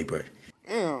 minutes away, bro.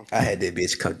 Damn. I had that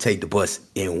bitch come take the bus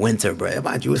in winter, bro.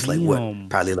 Mind you, it's like what? Damn.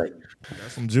 Probably like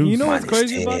That's some juice. You know what's minus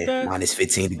crazy about that? minus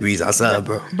 15 degrees outside,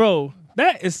 bro. Bro,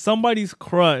 that is somebody's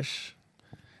crush.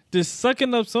 Just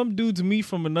sucking up some dude's meat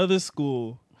from another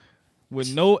school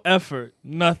with no effort,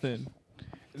 nothing.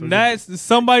 That's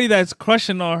somebody that's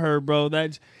crushing on her, bro.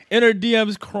 That's in her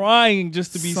DMs crying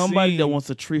just to be Somebody seen. that wants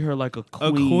to treat her like a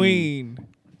a queen. queen.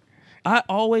 I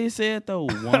always said though,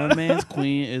 one man's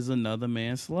queen is another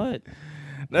man's slut.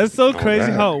 That's so crazy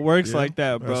God. how it works Yeah, like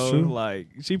that, that's bro. true. Like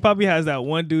she probably has that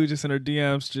one dude just in her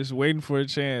DMs, just waiting for a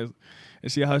chance.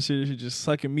 and see how she just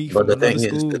sucking meat But from another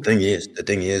school. the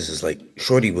thing is like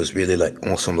Shorty was really like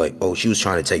on some like, oh, she was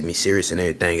trying to take me serious and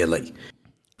everything, and like,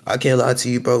 I can't lie to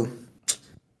you, bro.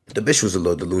 The bitch was a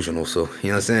little delusional, so you know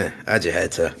what I'm saying. I just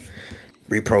had to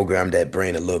reprogram that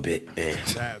brain a little bit, and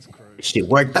That's crazy. shit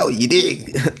worked out. You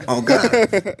dig? Oh God.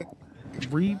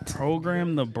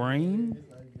 Reprogram the brain.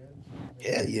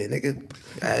 Yeah, nigga.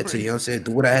 I had to, you know what I'm saying,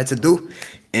 do what I had to do,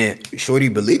 and Shorty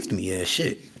believed me, and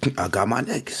shit, I got my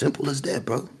neck. Simple as that,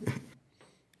 bro.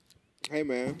 Hey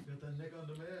man,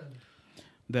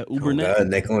 That Uber neck. God,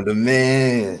 neck on the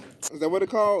man. is that what it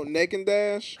called? Neck and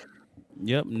dash?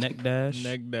 Yep, neck dash.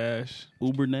 Neck dash.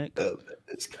 Uber neck.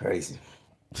 It's crazy.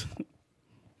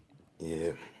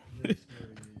 Yeah.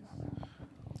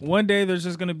 One day there's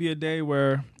just gonna be a day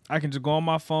where I can just go on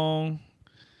my phone,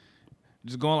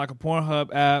 just go on like a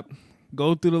Pornhub app,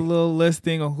 go through the little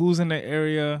listing of who's in the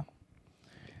area,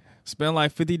 spend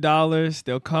like $50.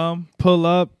 They'll come, pull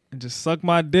up, and just suck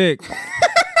my dick.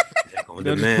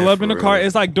 They'll just pull up in the car.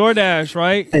 It's like DoorDash,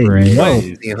 right? Hey,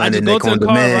 I just go to the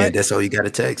car, right? That's all you got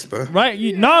to text, bro. Right?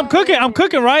 No, I'm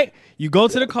cooking, right? You go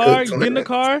to the car, you get in the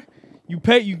car, you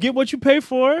pay, you get what you pay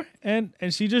for, and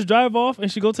she just drive off,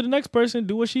 and she go to the next person,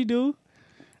 do what she do,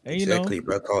 and you Exactly, know,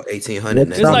 bro. Call 1800.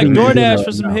 it's like DoorDash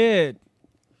for some head.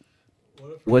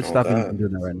 What's stopping you from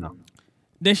doing that right now?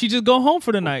 Then she just go home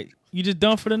for the night. You just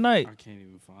done for the night. I can't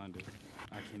even find it.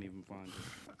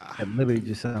 That literally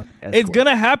just sounds. It's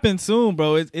gonna happen soon,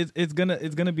 bro. It's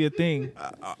gonna be a thing.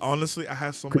 Honestly, I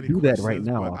have so Could many do that questions,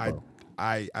 right now, but Alpha.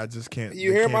 I just can't.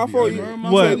 You they hear can't my be phone?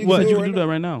 answered. What? You What? But you right can do now? that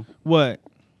right now. What?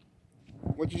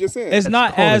 What you just said? It's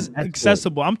not called as an escort.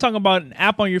 accessible. I'm talking about an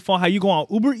app on your phone. How you go on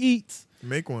Uber Eats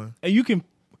Make one. and you can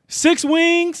 6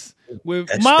 wings with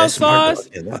That's mild smart, sauce.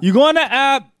 though. Yeah, You go on the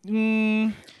app,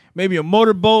 maybe a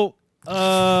motorboat,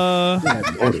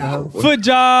 foot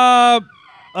job,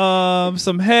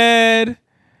 some head,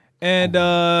 and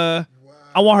I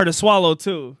want her to swallow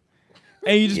too.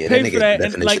 And you just Yeah, pay that for that.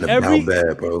 nigga's And like definition of down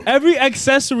bad, bro. every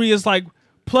accessory is like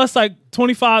plus like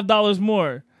 $25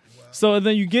 more. So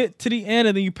then you get to the end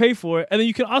and then you pay for it, and then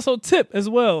you can also tip as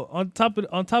well on top of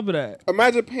that.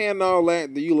 Imagine paying all that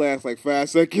and you last like 5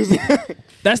 seconds.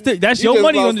 That's You your just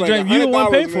money lost on the like drain. You don't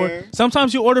want to pay $100, for man. it.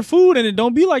 Sometimes you order food and it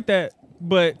don't be like that,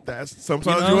 but That's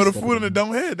sometimes You you know? order food and it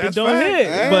don't hit. That's it don't fact. hit.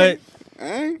 Hey. But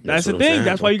Hey, that's the what I'm thing. saying,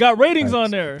 That's bro. why you got ratings on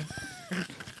there.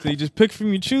 So you just pick from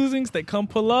your choosings. They come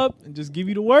pull up and just give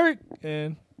you the work,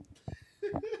 and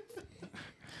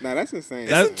nah, that's insane.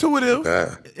 It's intuitive.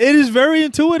 it is very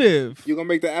intuitive. You gonna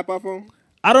make the app iPhone?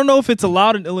 I don't know if it's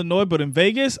allowed in Illinois, but in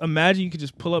Vegas, imagine you could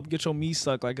just pull up, get your meat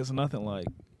sucked like it's nothing. Like,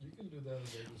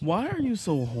 Why are you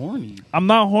so horny? I'm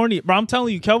not horny, but I'm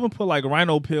telling you, Kelvin put like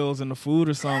rhino pills in the food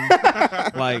or something.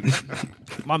 Like,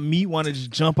 my meat want to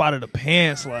just jump out of the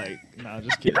pants. Like, nah,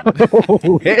 just kidding.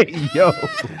 Oh, hey, yo.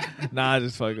 Nah,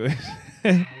 just fucking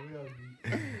with.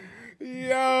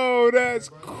 Yo, that's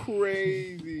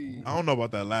crazy. I don't know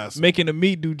about that last one. Making the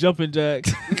meat do jumping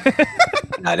jacks.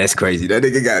 Nah, that's crazy. That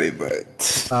nigga got it,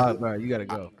 but Bro, you gotta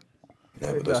go.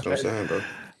 nah, but that's what I'm saying, bro.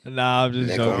 Nah, I'm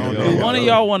just Nigga, joking. I don't yo. know. If one of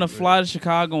y'all want to fly to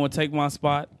Chicago and take my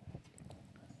spot,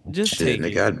 just Shit, take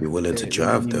nigga, it. I'd be willing to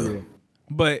drive though.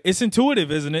 But it's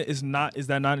intuitive, isn't it? It's not. Is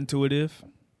that not intuitive?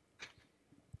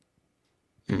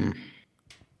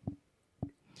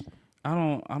 I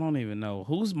don't even know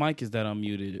whose mic is that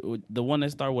unmuted. The one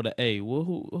that start with an A. Well,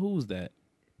 who's that?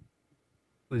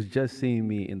 Was just seeing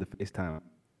me in the FaceTime.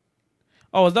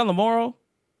 Oh, is that Lamoro?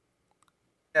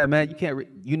 Yeah, man, you can't.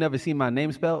 You never seen my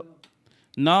name spelled?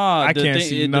 Nah, I the can't thing,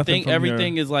 see the nothing thing, from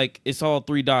everything here. is like it's all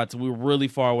 3 dots. We're really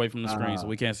far away from the screen, so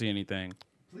we can't see anything.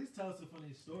 Please tell us a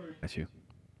funny story. That's you.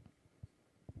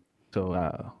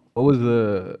 So, what was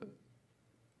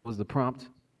the prompt?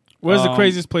 Where's the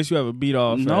craziest place you ever beat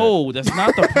off? No, that's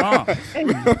not the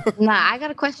prompt. Nah, I got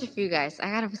a question for you guys.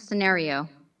 I got a scenario.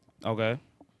 Okay.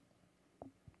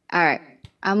 All right.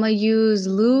 I'm going to use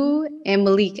Lou and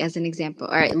Malik as an example.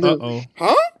 All right, Lou. Uh-oh.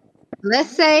 Huh? Let's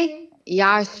say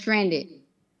y'all are stranded.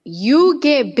 You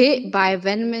get bit by a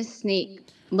venomous snake.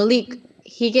 Malik,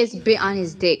 he gets bit on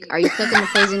his dick. Are you sucking the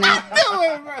poison out?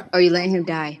 Or are you letting him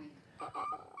die?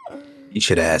 You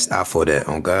should have asked out for that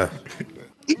on God.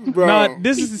 Bro, Oh. Nah,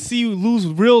 this is to see you lose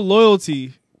real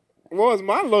loyalty. what was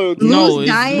my loyalty? No, Who's it's-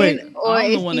 dying wait, or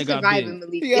I'm the is one he that got surviving, bit.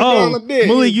 Malik? He got bit on Oh, the dick.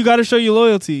 Malik, you got to show your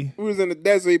loyalty. We was in the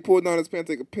desert. He pulled down his pants,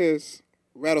 take a piss.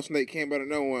 Rattlesnake came out of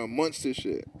nowhere and munched his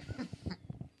shit.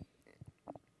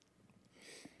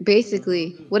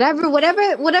 Basically, whatever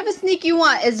sneak you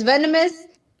want is venomous,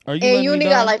 Are you and letting you me only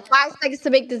die? got like 5 seconds to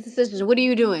make this decision. What are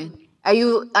you doing? Are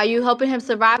you helping him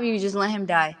survive, or you just let him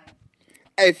die?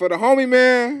 Hey, for the homie,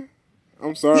 man,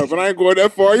 I'm sorry, but I ain't going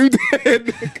that far. You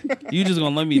did. You just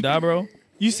gonna let me die, bro?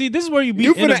 You see, this is where you be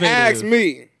You finna innovative. ask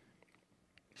me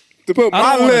to put I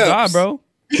my don't want to lips die, bro.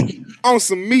 on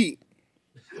some meat.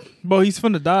 Bro, he's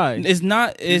finna die. It's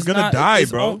not. It's gonna not, die,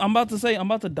 it's bro. I'm about to say I'm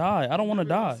about to die. I don't want to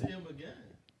die.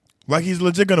 Like he's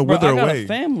legit gonna Bro, wither I got away. a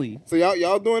family. So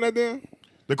y'all doing that then?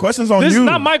 The question's on This you. is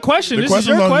not my question. The This is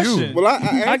your question's on you. question.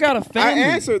 Well, I got a I family.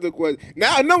 answered the question.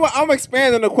 Now I know what I'm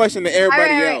expanding the question to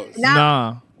everybody All right, else. now-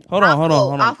 Nah. Hold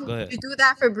on. Alpha, Go ahead. Would you do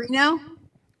that for Brino?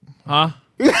 Huh?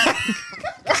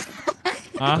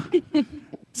 Huh?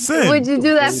 Sin. Would you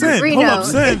do that for Sin. Brino? Hold up.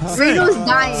 Sin. Brino's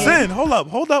dying. Sin.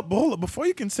 Hold up. Before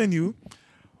you continue,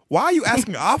 why are you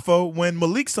asking Afo when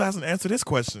Malik still hasn't answered his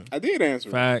question? I did answer.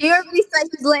 Facts. He already said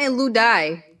he's letting Lou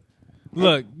die.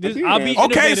 Look, this, think I'll be that's-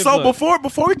 Okay, innovative. so Look.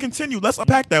 before we continue, let's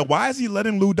unpack that. Why is he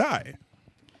letting Lou die?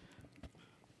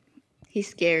 He's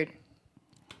scared.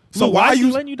 So Lou, why why are is he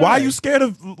you letting you why are die? you scared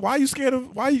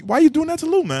of why you doing that to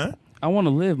Lou, man? I want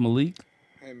to live, Malik.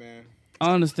 Hey man,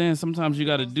 I understand. Sometimes you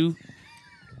gotta do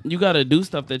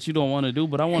stuff that you don't want to do,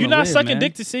 but I want to. You're not live, sucking man.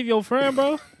 dick to save your friend,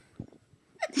 bro.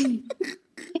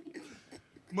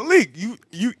 Malik,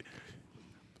 you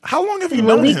how long have you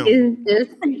known Malik him? is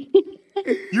just.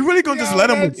 You really gonna just let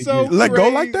him that's so let go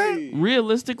like that? crazy.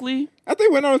 Realistically, I think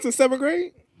we went on to 7th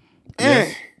grade.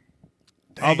 Eh.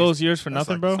 All those years for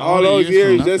nothing, bro. All the those years for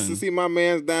years just nothing. to see my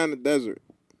man's die in the desert.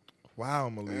 Wow,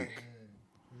 Malik.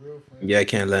 Yeah, I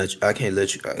can't lie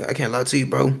to you,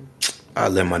 bro. I'll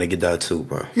let my nigga die too,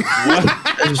 bro.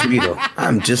 That's just me though.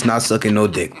 I'm just not sucking no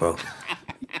dick, bro.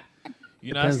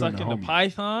 You're not sucking the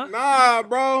python. Nah,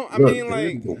 bro. I mean,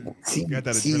 like, You got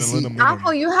that See, adrenaline in him.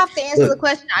 Alpha, you have to answer the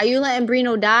question. Are you letting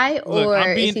Brino die, Look, or I'm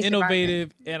is being he surviving?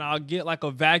 innovative, and I'll get like a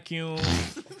vacuum.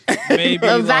 Maybe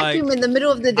A like vacuum in the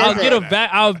middle of the I'll desert. get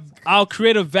a I'll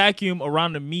create a vacuum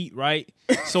around the meat, right?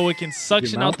 So it can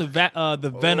suction out the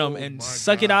venom and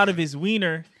suck it out of his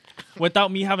wiener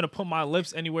without me having to put my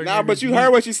lips anywhere. nah, near but his you meat. heard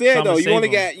what she So said I'ma though. You save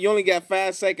only him. got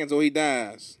 5 seconds or he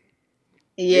dies.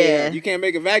 Yeah. You can't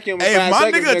make a vacuum. In Hey, 5 if my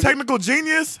seconds, nigga a nigga. technical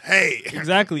genius, hey.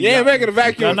 Exactly. You ain't Y'all- making a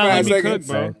vacuum Y'all in not 5 letting me seconds.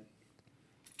 cook, bro.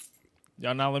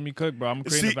 Y'all not letting me cook, bro. I'm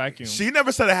creating a vacuum. She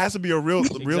never said it has to be a real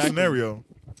scenario.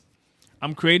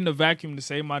 I'm creating a vacuum to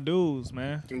save my dudes,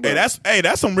 man. Hey,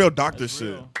 that's some real doctor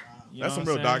shit. real. You That's know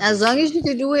some what real I'm doctor As long as you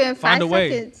can do it in Find 5 a way.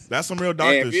 seconds. That's some real Yeah,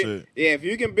 doctor if you, shit. yeah, if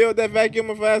you can build that vacuum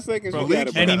in 5 seconds, Bro, you got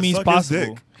it. you Any gotta means suck his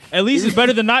possible. dick. At least it's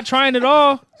better than not trying at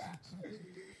all.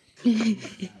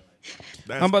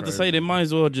 That's I'm about to crazy. say they might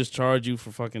as well just charge you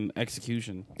for fucking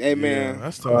execution. Hey Yeah, man,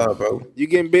 that's tough. Bro. you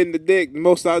getting bit in the dick. The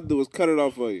most I'll do is cut it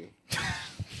off for you.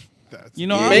 You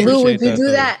know, Yeah. I Lou, appreciate would you that, do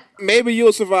though. that? Maybe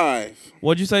you'll survive.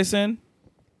 What'd you say, Sin?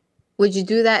 Would you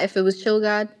do that if it was Chill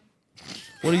God?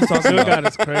 What are you talking Still about? God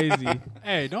is crazy.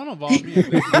 Hey, don't involve me in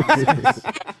this nonsense.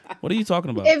 What are you talking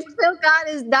about? If Chill God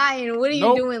is dying, what are you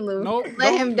Nope, doing, Lou? Nope.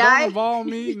 Let him die? Don't involve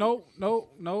me. Nope.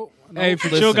 Hey, for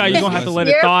Listen, chill guy, you're gonna have to let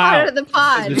it You're thaw part out. of the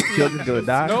pod. This children's gonna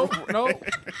die. Nope.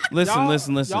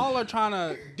 Listen. Y'all are trying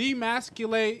to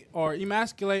demasculate or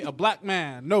emasculate a black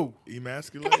man. No.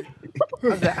 Emasculate.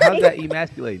 How's that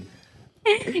emasculating?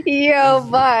 Yo,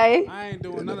 bye. I ain't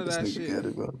doing none of that shit.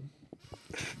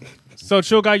 So,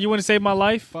 chill guy, you want to save my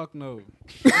life? Fuck no.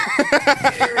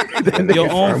 Your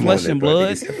own flesh and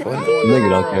blood. Nigga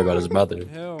don't care about his brother.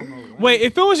 Hell no. Wait,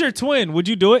 if it was your twin, would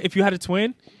you do it? If you had a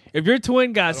twin, if your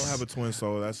twin got I don't have a twin,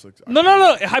 so that's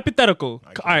no, hypothetical.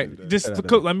 can't All right, do that. just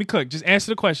cook. Let me cook. Just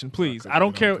answer the question, please. I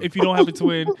don't care if you don't have a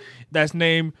twin that's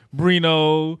named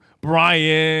Brino,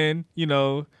 Brian,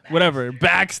 whatever,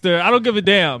 Baxter. I don't give a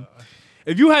damn.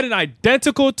 If you had an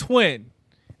identical twin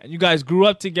and you guys grew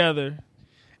up together,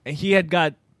 and he had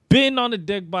got bitten on the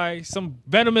dick by some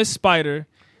venomous spider,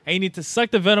 and you need to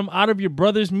suck the venom out of your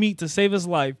brother's meat to save his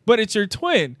life, but it's your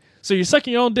twin, so you're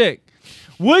sucking your own dick.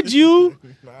 Would you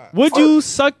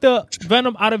suck the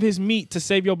venom out of his meat to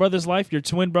save your brother's life, your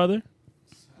twin brother?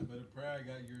 I better pray I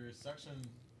got your suction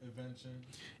invention.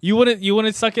 You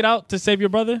wouldn't suck it out to save your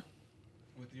brother?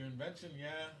 With your invention, yeah.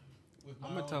 With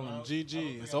I'm gonna tell him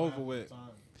GG. It's over with.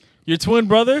 Your twin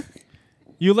brother?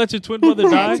 You let your twin brother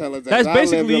die? Tell us that. That's I live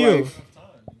basically your you. life.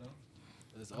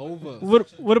 It's over.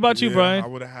 What about you, I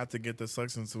Brian? would have had to get the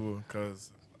suction tool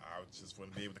because I just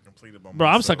wouldn't be able to complete it by Bro,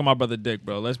 I'm myself. sucking my brother dick,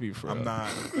 bro. Let's be for real. I'm not.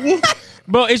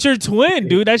 Bro, it's your twin,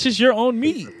 dude. That's just your own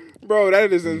meat. Bro,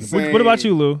 that is insane. What about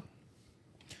you, Lou?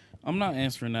 I'm not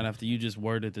answering that after you just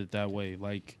worded it that way.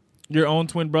 Like Your own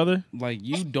twin brother?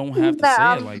 you don't have to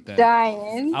say it like that.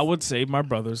 Dying. I would save my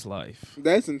brother's life.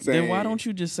 That's insane. Then why don't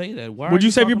you just say that? Why Would are you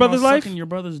save your talking about brother's life? sucking your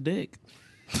brother's dick.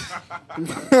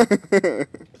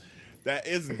 That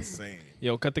is insane.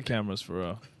 Yo, cut the cameras for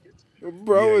real.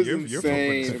 Bro is you're full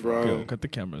insane, focus, bro. Yo, cut the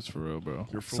cameras for real, bro.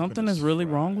 Something is really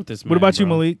wrong with this man. What about you,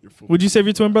 bro. Malik? Would you save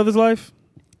your twin brother's life?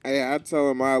 Hey, I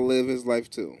tell him I live his life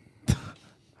too.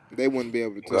 They wouldn't be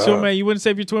able to tell. So, man, you wouldn't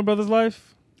save your twin brother's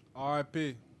life?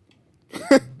 R.I.P.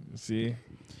 See,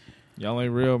 y'all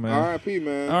ain't real, man. R.I.P.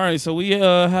 man. All right, so we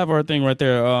have our thing right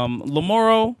there.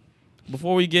 Lamoro,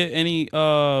 before we get any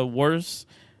worse,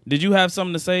 did you have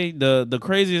something to say? The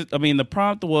craziest, I mean, the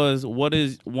prompt was, what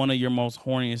is one of your most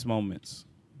horniest moments?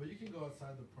 But you can go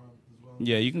outside the prompt as well.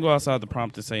 Yeah, you can go outside the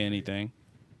prompt to say anything.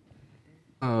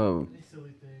 Any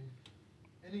silly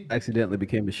thing. Accidentally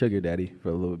became a sugar daddy for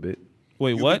a little bit.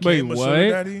 Wait, what? Wait,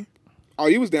 what? Oh,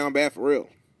 you was down bad for real.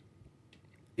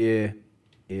 Yeah.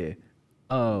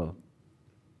 Oh.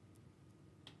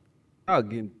 I'll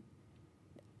get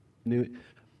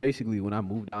basically when I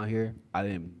moved down here, I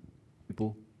didn't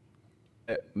people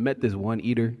met this one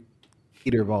eater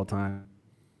of all time.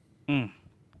 How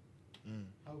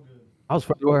good? I was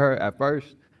friends with her at first.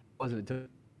 It wasn't until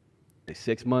like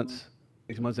 6 months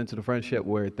into the friendship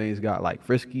where things got like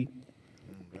frisky.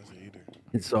 That's an eater.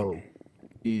 And so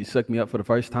he sucked me up for the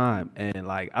first time, and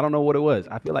like I don't know what it was.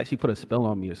 I feel like she put a spell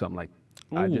on me or something. Like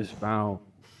I just kept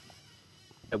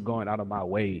going out of my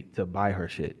way to buy her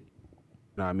shit.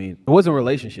 You know what I mean? It wasn't a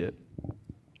relationship.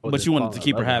 But you wanted to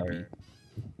keep her happy.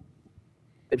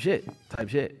 Type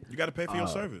shit. You got to pay for your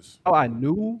service. Oh, I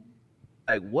knew.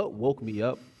 Like what woke me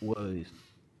up was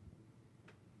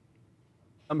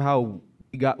somehow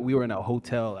we were in a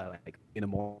hotel at like in the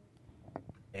morning,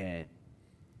 and it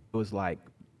was like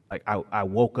I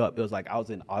woke up. It was like I was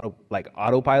in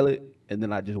autopilot, and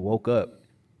then I just woke up,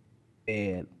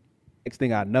 and next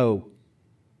thing I know,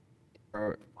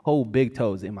 her whole big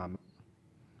toes in my mouth.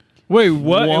 Wait,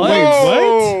 what? What?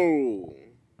 Wait, what?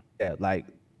 Yeah, like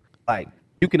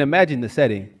you can imagine the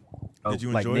setting of Did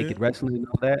you like enjoy naked it? wrestling and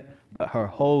all that, but her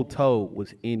whole toe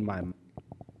was in my mouth.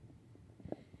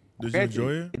 Did you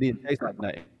enjoy it? It didn't taste like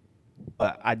nothing,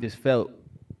 but I just felt.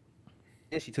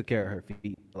 And she took care of her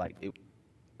feet. Like it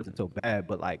wasn't so bad,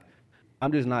 but like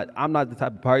I'm not the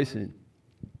type of person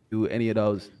to do any of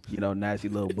those nasty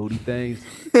little booty things,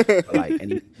 like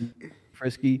any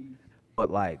frisky,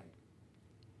 but like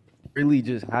really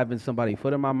just having somebody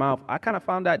foot in my mouth, I kind of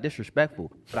found that disrespectful,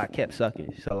 but I kept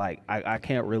sucking. So like I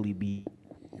can't really be.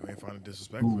 You ain't find it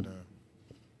disrespectful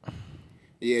then.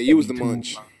 Yeah, you was the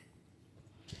munch.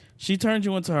 She turned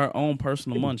you into her own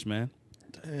personal munch, man.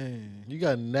 Dang, you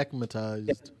got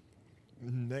neckmatized.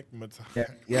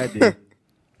 Yeah, I did.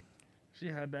 She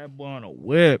had that boy on a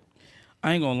whip.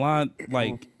 I ain't gonna lie,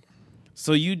 like,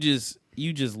 so you just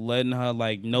letting her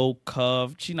like no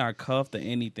cuff. She not cuffed or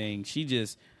anything. She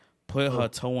just put her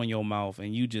toe in your mouth,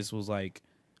 and you just was like,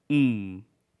 It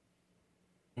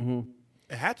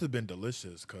had to have been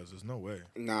delicious, cause there's no way.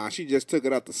 Nah, she just took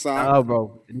it out the sock. Oh,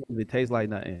 bro, it didn't even taste like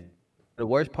nothing. The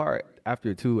worst part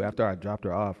after I dropped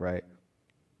her off, right?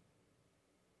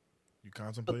 You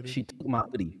contemplated? She took my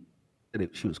hoodie. Said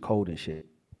she was cold and shit.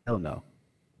 Hell no.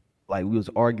 Like we was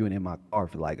arguing in my car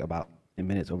for like about 10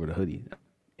 minutes over the hoodie.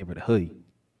 Gave her the hoodie.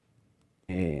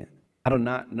 And I do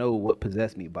not know what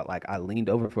possessed me, but like I leaned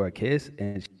over for a kiss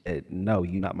and she said, "No,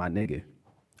 you not my nigga."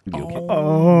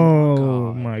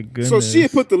 Oh my goodness. So she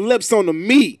put the lips on the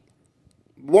meat.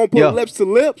 Won't put lips to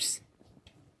lips.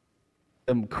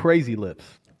 Them crazy lips.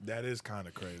 That is kind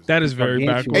of crazy. That is very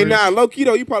backwards. Hey, nah, low key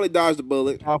though, you probably dodged the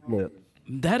bullet. Off lip.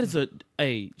 that is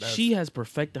she has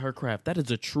perfected her craft. That is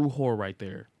a true whore right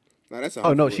there. Nah, that's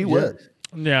Oh no, she was.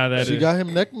 Yeah, that She is. got him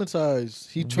neckmatized.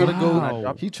 He tried to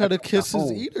go. He tried to kiss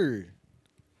his eater.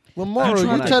 Lamaro,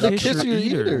 you tried to kiss your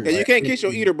eater. Yeah, you can't kiss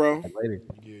your eater, bro. Later.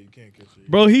 Yeah, you can't kiss it.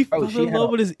 Bro, he Bro, fell she in had love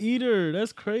a- with his eater.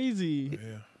 That's crazy.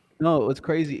 Yeah. No, what's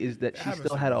crazy is that she haven't still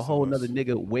seen had a this whole in us. nother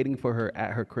nigga waiting for her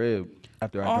at her crib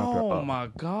after I dropped her Oh off. my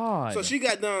god. So she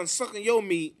got done sucking your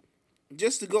meat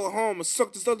just to go home and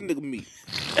suck this other nigga meat.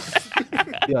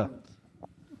 Yeah.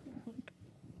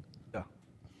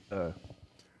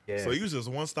 Yeah. So you was just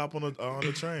one stop on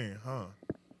the train, huh?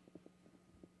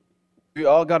 We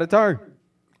all got a turn.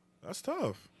 That's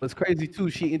tough. What's crazy too,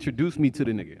 she introduced me to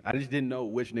the nigga. I just didn't know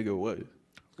which nigga it was.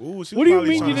 Ooh, she What was do you probably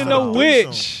mean trying you to didn't set up know a threesome.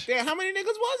 which? Damn, how many niggas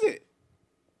was it?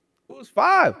 It was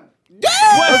 5. Damn!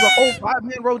 It was a whole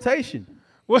 5-man rotation.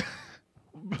 What?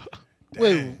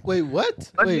 Wait,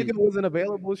 what? One Wait, nigga wasn't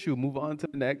available, she would move on to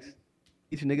the next.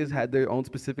 Each niggas had their own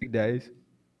specific days.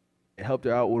 It helped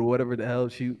her out with whatever the hell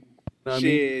she. You know what I mean?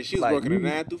 Shit, she was Like, working a we-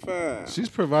 9 to 5. she's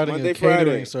providing Monday, a catering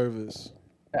Friday. service.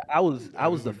 I was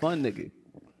the fun nigga.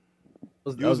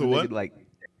 You was the a what? nigga, like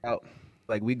out,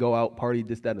 like we go out, party,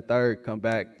 this, that, and the third, come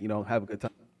back, have a good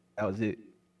time. That was it.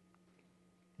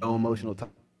 No emotional time.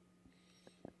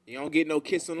 You don't get no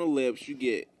kiss on the lips. You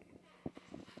get.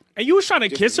 And you was trying to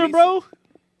Just kiss her, release bro?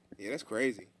 Yeah, that's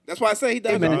crazy. That's why I say he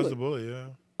does. man, Dodge the bullet, yeah.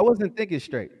 I wasn't thinking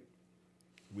straight.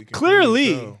 We can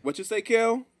Clearly. tell. What you say,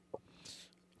 Kel?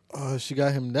 She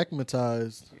got him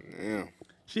neckmatized. Yeah.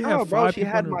 She had Oh, bro, five she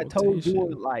people had in my rotation. toes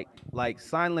doing like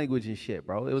sign language and shit,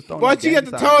 bro. It was throwing Boy, up you got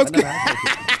gang the signs. toes. I never had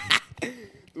that shit.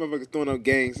 Motherfuckers throwing up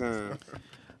gang signs.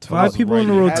 Five people in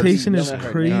the right. rotation is Had to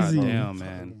be crazy. God damn,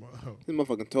 man. His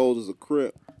motherfucking toes is a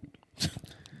crip.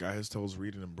 Got his toes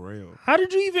reading in braille. How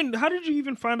did you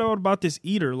even find out about this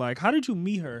eater? Like, how did you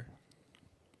meet her?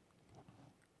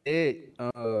 I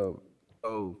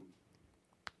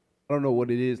don't know what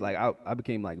it is. Like I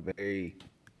became like very.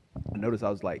 I noticed I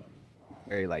was like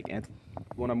very like anti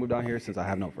when I moved down here since I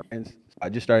have no friends. So I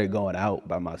just started going out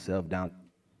by myself down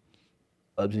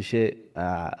clubs and shit.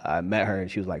 I met her and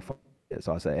she was like, "Fuck it."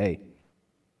 So I said, "Hey,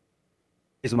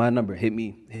 it's my number. Hit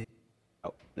me."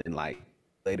 And like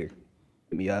later,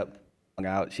 hit me up, hung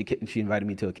out. She invited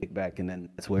me to a kickback, and then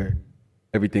that's where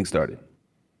everything started.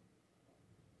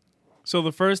 So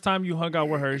the first time you hung out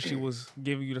with her, she was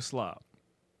giving you the slop.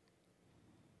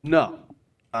 No.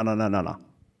 It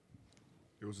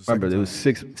was Remember, it was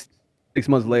 6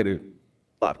 months later,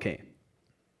 flop came.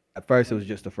 At first, it was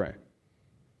just a friend.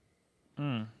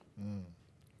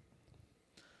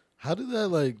 How did that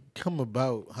like come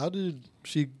about? How did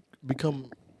she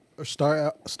become or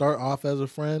start off as a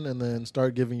friend and then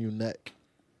start giving you neck?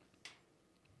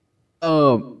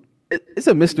 It's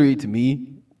a mystery to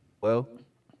me. Well,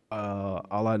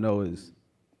 all I know is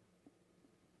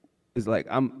like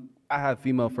I have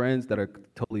female friends that are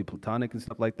totally platonic and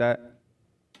stuff like that.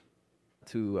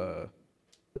 What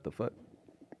the fuck?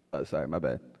 Sorry, my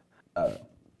bad. I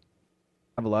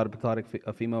have a lot of platonic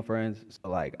female friends, so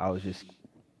like I was just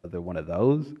another one of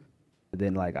those. But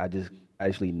then like I just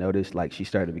actually noticed like she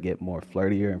started to get more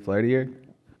flirtier and flirtier,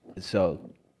 and so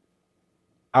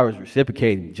I was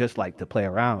reciprocating just like to play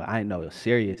around. I didn't know it was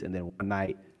serious, and then one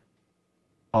night,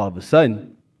 all of a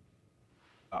sudden,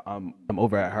 I'm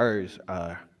over at hers.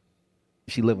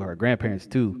 She lived with her grandparents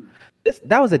too.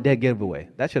 That was a dead giveaway.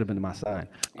 That should have been my sign.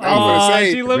 I was gonna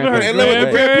say, she lived with her when they live with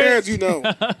the grandparents, you know.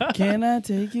 Can I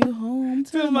take you home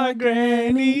To my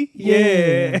granny,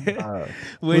 yeah.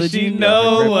 Would she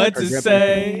know what to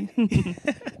say?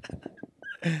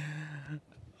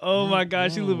 Oh my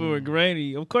God, she living with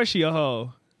granny. Of course she a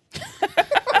hoe.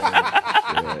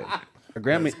 Her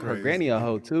granny a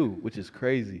hoe too, which is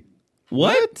crazy.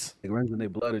 What? It runs in their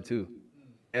blood or too.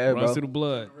 Yeah, Runs bro. through the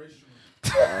blood.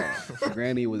 Her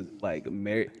granny was like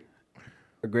married.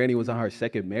 Her granny was on her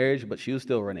second marriage, but she was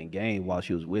still running game while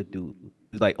she was with dude. She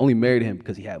was like only married him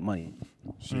because he had money.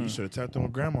 So you should have tapped in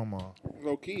with grandmama.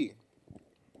 Low key.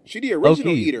 She the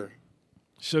original Low-key. eater.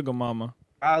 Sugar mama.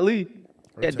 Ali.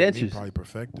 Her Yeah, technique dentures. probably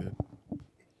perfected.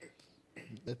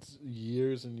 That's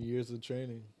years and years of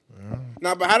training.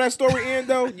 Now, but how that story end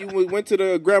though? You went to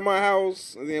the grandma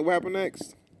house, and then what happened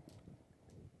next?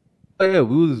 Oh, yeah,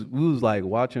 we was like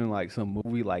watching like some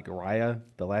movie like Raya,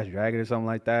 The Last Dragon or something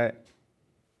like that.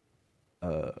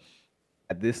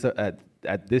 At this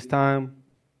time,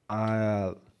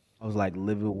 I was like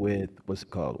living with what's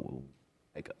it called?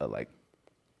 Like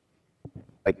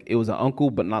it was an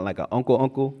uncle, but not like an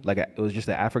uncle. It was just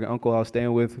an African uncle I was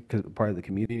staying with because part of the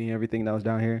community and everything that was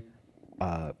down here.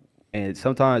 And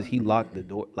sometimes he locked the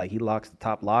door, like he locks the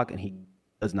top lock, and he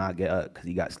does not get up because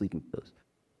he got sleeping pills.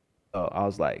 So I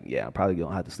was like, yeah, I'm probably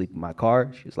gonna have to sleep in my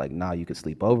car. She was like, nah, you can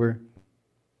sleep over.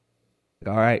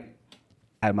 Like, all right.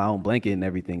 I had my own blanket and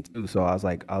everything too. So I was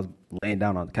laying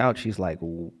down on the couch. She's like,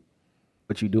 well,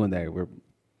 what you doing there? We're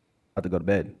about to go to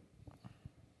bed.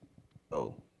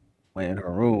 So went in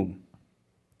her room.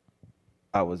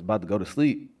 I was about to go to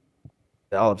sleep.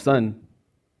 And all of a sudden,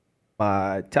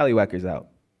 my tallywhacker's out.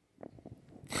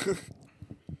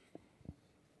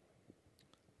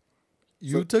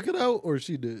 You took it out or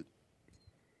she did?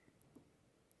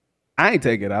 I ain't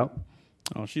take it out.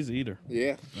 Oh, she's an eater.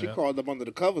 Yeah, she crawled up under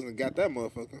the covers and got that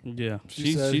motherfucker. Yeah,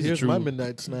 She said, she's a here's true. my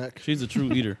midnight snack. She's a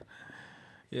true eater.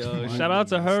 Yo, shout out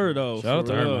to her though. Shout out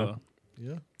for to her, real. man.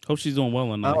 Yeah. Hope she's doing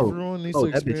well in life. Oh. Everyone needs Oh,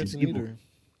 to that bitch experience is an evil. eater.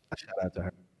 Shout out to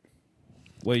her.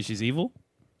 Wait, she's evil?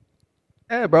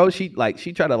 Yeah, bro. She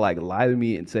tried to like lie to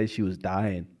me and say she was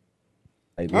dying.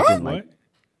 Like within like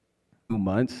 2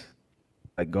 months.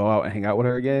 Like go out and hang out with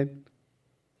her again.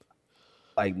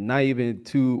 Like not even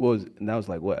and that was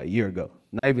like what, a year ago.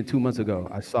 Not even 2 months ago.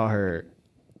 I saw her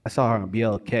on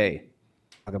BLK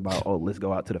talking about, oh, let's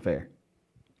go out to the fair.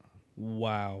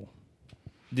 Wow.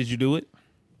 Did you do it?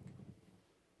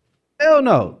 Hell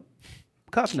no.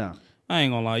 Cuff now. I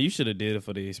ain't gonna lie. You should have did it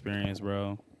for the experience,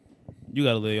 bro. You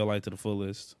gotta live your life to the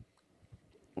fullest.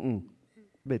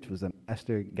 Bitch was a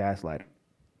master gaslighter.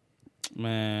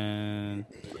 Man,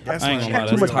 That's I ain't gonna lie. too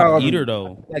That's much top power. eater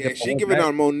though. Like, Yeah, if I she went giving back,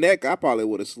 on Mo neck, I probably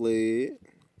would have slid.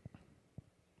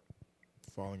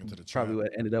 falling into the trap. probably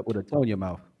would have ended up with a toe in your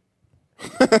mouth.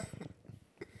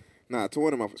 Nah, toe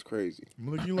in the mouth is crazy.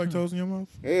 Malik, you like toes in your mouth?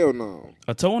 Hell no.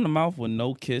 A toe in the mouth with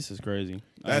no kiss is crazy. I ain't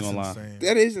That's gonna lie. insane.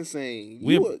 That is insane.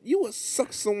 We- You would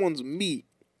suck someone's meat,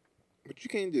 but you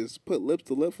can't just put lips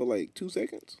to lip for like 2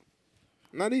 seconds.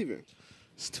 Not even.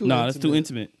 It's too Nah, that's too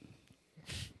intimate.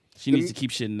 She The- needs to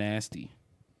keep shit nasty.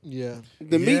 Yeah.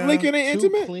 The meat Yeah, licking ain't Too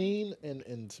intimate. clean and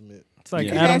intimate. It's like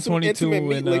Yeah. You Adam had some 22 intimate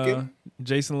meat and licking.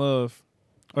 Jason Love,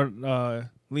 or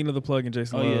Lena the Plug and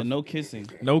Jason Oh Love. yeah, no kissing,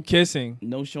 No kissing.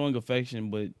 no showing affection,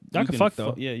 but Y'all you can fuck,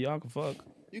 though. Yeah, y'all can fuck.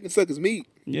 You can suck his meat.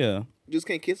 Yeah, You just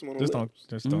can't kiss him on the Just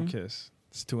lips. don't kiss.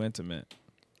 It's too intimate.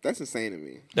 That's insane to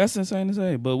me. that's insane to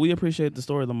say, but we appreciate the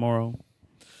story, Lamoro.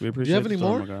 We appreciate. have the any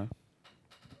story, more? my guy.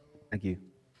 Thank you.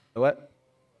 What?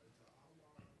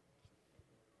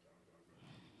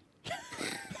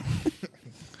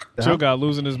 Chill got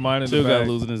losing his mind in Still the got back.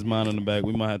 losing his mind in the back.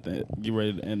 We might have to get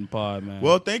ready to end the pod, man.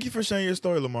 Well, thank you for sharing your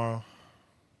story, Lamar.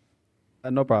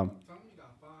 No problem.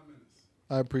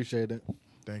 I appreciate it.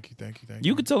 Thank you.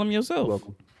 you could tell him yourself.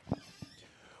 Welcome.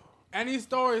 Any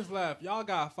stories left? Y'all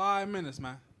got 5 minutes,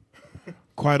 man.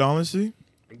 Quite honestly,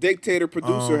 Dictator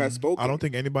producer has spoken. I don't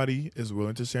think anybody is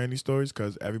willing to share any stories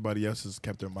because everybody else has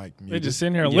kept their mic muted. They just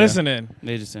sitting here Yeah. listening.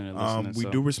 They just saying it. Listening, we so.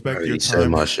 do I respect your already said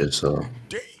time. my shit, so.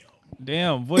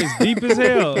 Damn, voice deep as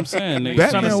hell. I'm saying, nigga. Trying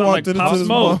to Batman sound like walked into Pop this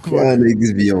Smoke. motherfucker. Y'all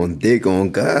niggas be on dick on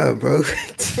God, bro.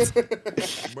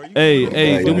 Hey,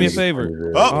 do me a Y'all favor.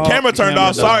 niggas- Oh, camera turned camera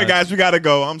off. Sorry, died. guys. We got to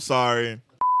go. I'm sorry.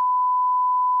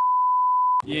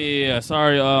 Yeah,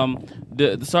 sorry.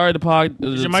 Sorry the pod.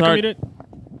 Is your mic sorry, muted?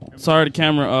 sorry the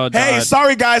camera. Hey, died.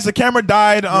 sorry, guys. The camera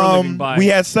died. We're living by. We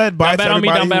had said bye Down to bad on me,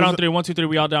 everybody. down bad who on was- 3. 1, 2, 3.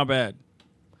 We all down bad.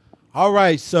 All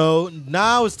right, so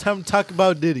now it's time to talk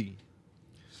about Diddy.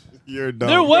 You're dumb.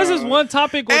 There was this one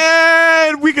topic. With,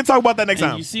 And we can talk about that next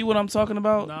And time. you see what I'm talking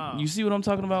about? Nah. You see what I'm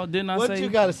talking about? Didn't I What say? you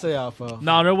got to say, Alpha?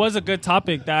 no, there was a good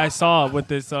topic that I saw with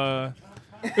this.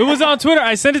 It was on Twitter.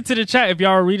 I sent it to the chat. If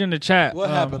y'all are reading the chat, What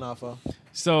happened, Alpha?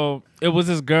 So it was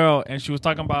this girl, and she was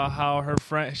talking about how her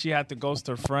friend, she had to ghost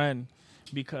her friend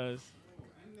because.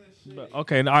 But,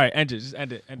 okay, all right, end it. Just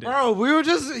end it. End it. Bro, he was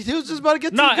just about to get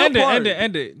to No, the good end it, part.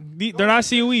 end it. They're not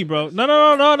COE, bro. No.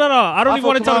 I don't even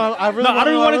want to tell. come on, I really I don't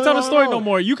even want to wanna tell the know. story no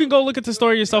more. You can go look at the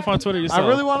story yourself on Twitter yourself. I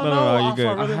really want to know. No, you Alpha, good.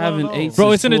 I really I haven't wanna know. ate Bro,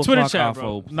 since it's in the 2 Twitter o'clock, chat,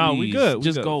 bro. Alpha, No, we please. good. We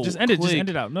Just good. go. Just end it. Just quick. end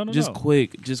it out. No. Just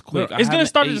quick. Just quick. It's gonna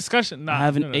start a ate- discussion. Nah, I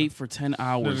haven't no. ate for 10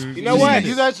 hours. You know what?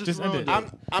 You guys Just end it.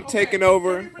 I'm taking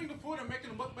over. Bring the food and making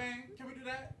a mukbang. Can we do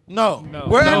that? No. No.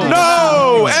 We're No.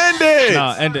 ending.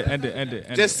 No, end it. No, end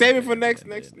it. Just save it for next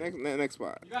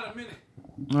spot. You got a minute.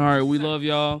 All right, we love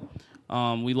y'all.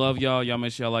 We love y'all. Y'all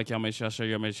make sure y'all like, y'all make sure y'all share,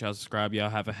 y'all make sure y'all subscribe. Y'all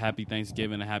have a happy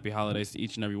Thanksgiving and happy holidays to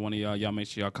each and every one of y'all. Y'all make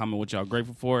sure y'all comment what y'all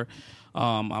grateful for.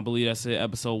 I believe that's it.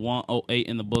 Episode 108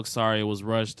 in the book. Sorry, it was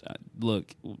rushed.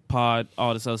 Look, pod,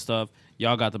 all this other stuff.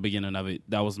 Y'all got the beginning of it.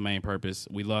 That was the main purpose.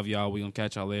 We love y'all. We gonna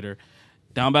catch y'all later.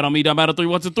 Down bad on me, down bad on 3,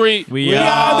 1, 2, 3. We all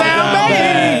down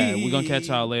bad. We gonna catch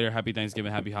y'all later. Happy Thanksgiving,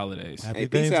 happy holidays. Happy Hey,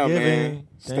 peace out, man. Thanksgiving.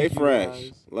 Stay Thank you, fresh.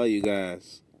 guys. Love you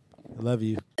guys. I love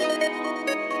you.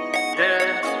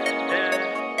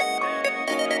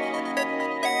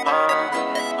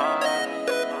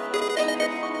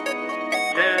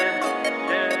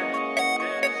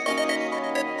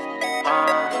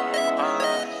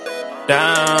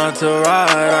 Down to ride,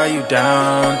 are you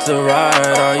down to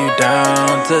ride? Are you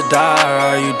down to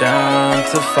die? Are you down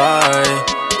to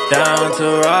fight? Down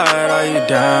to ride, are you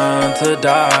down to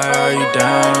die? Are you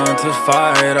down to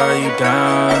fight? Are you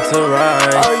down to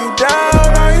ride? Are you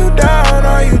down? Are you down?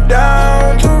 Are you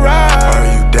down